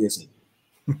important really isn't.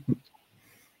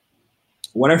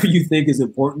 Whatever you think is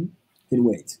important can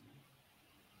wait.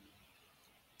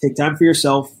 Take time for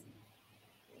yourself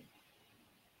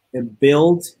and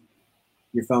build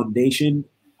your foundation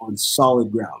on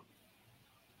solid ground.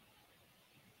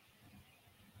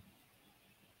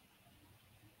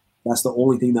 That's the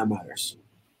only thing that matters.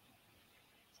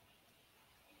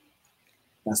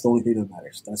 That's the only thing that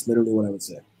matters. That's literally what I would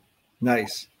say.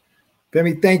 Nice.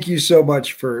 Femi, thank you so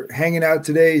much for hanging out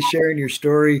today, sharing your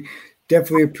story.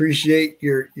 Definitely appreciate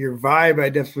your vibe. I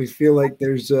definitely feel like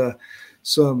there's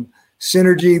some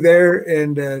synergy there,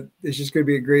 and it's just going to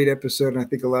be a great episode, and I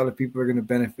think a lot of people are going to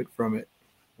benefit from it.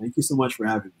 Thank you so much for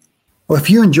having me. Well, if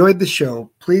you enjoyed the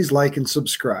show, please like and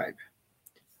subscribe.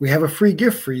 We have a free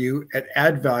gift for you at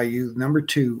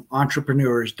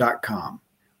addvalue2entrepreneurs.com.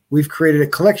 We've created a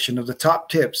collection of the top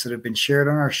tips that have been shared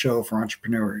on our show for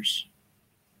entrepreneurs.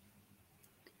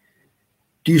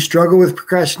 Do you struggle with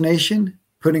procrastination,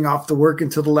 putting off the work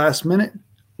until the last minute?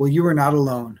 Well, you are not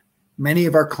alone. Many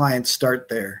of our clients start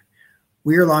there.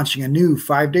 We are launching a new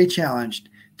 5-day challenge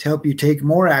to help you take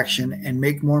more action and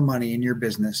make more money in your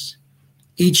business.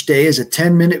 Each day is a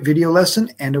 10-minute video lesson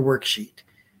and a worksheet.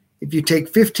 If you take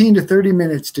 15 to 30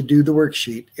 minutes to do the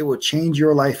worksheet, it will change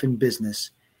your life in business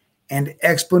and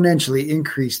exponentially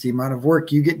increase the amount of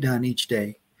work you get done each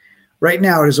day. Right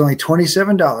now, it is only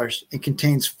 $27 and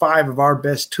contains 5 of our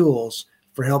best tools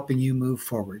for helping you move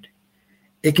forward.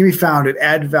 It can be found at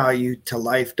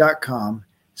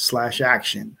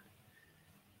addvaluetolife.com/action.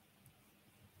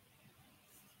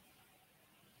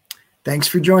 Thanks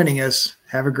for joining us.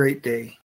 Have a great day.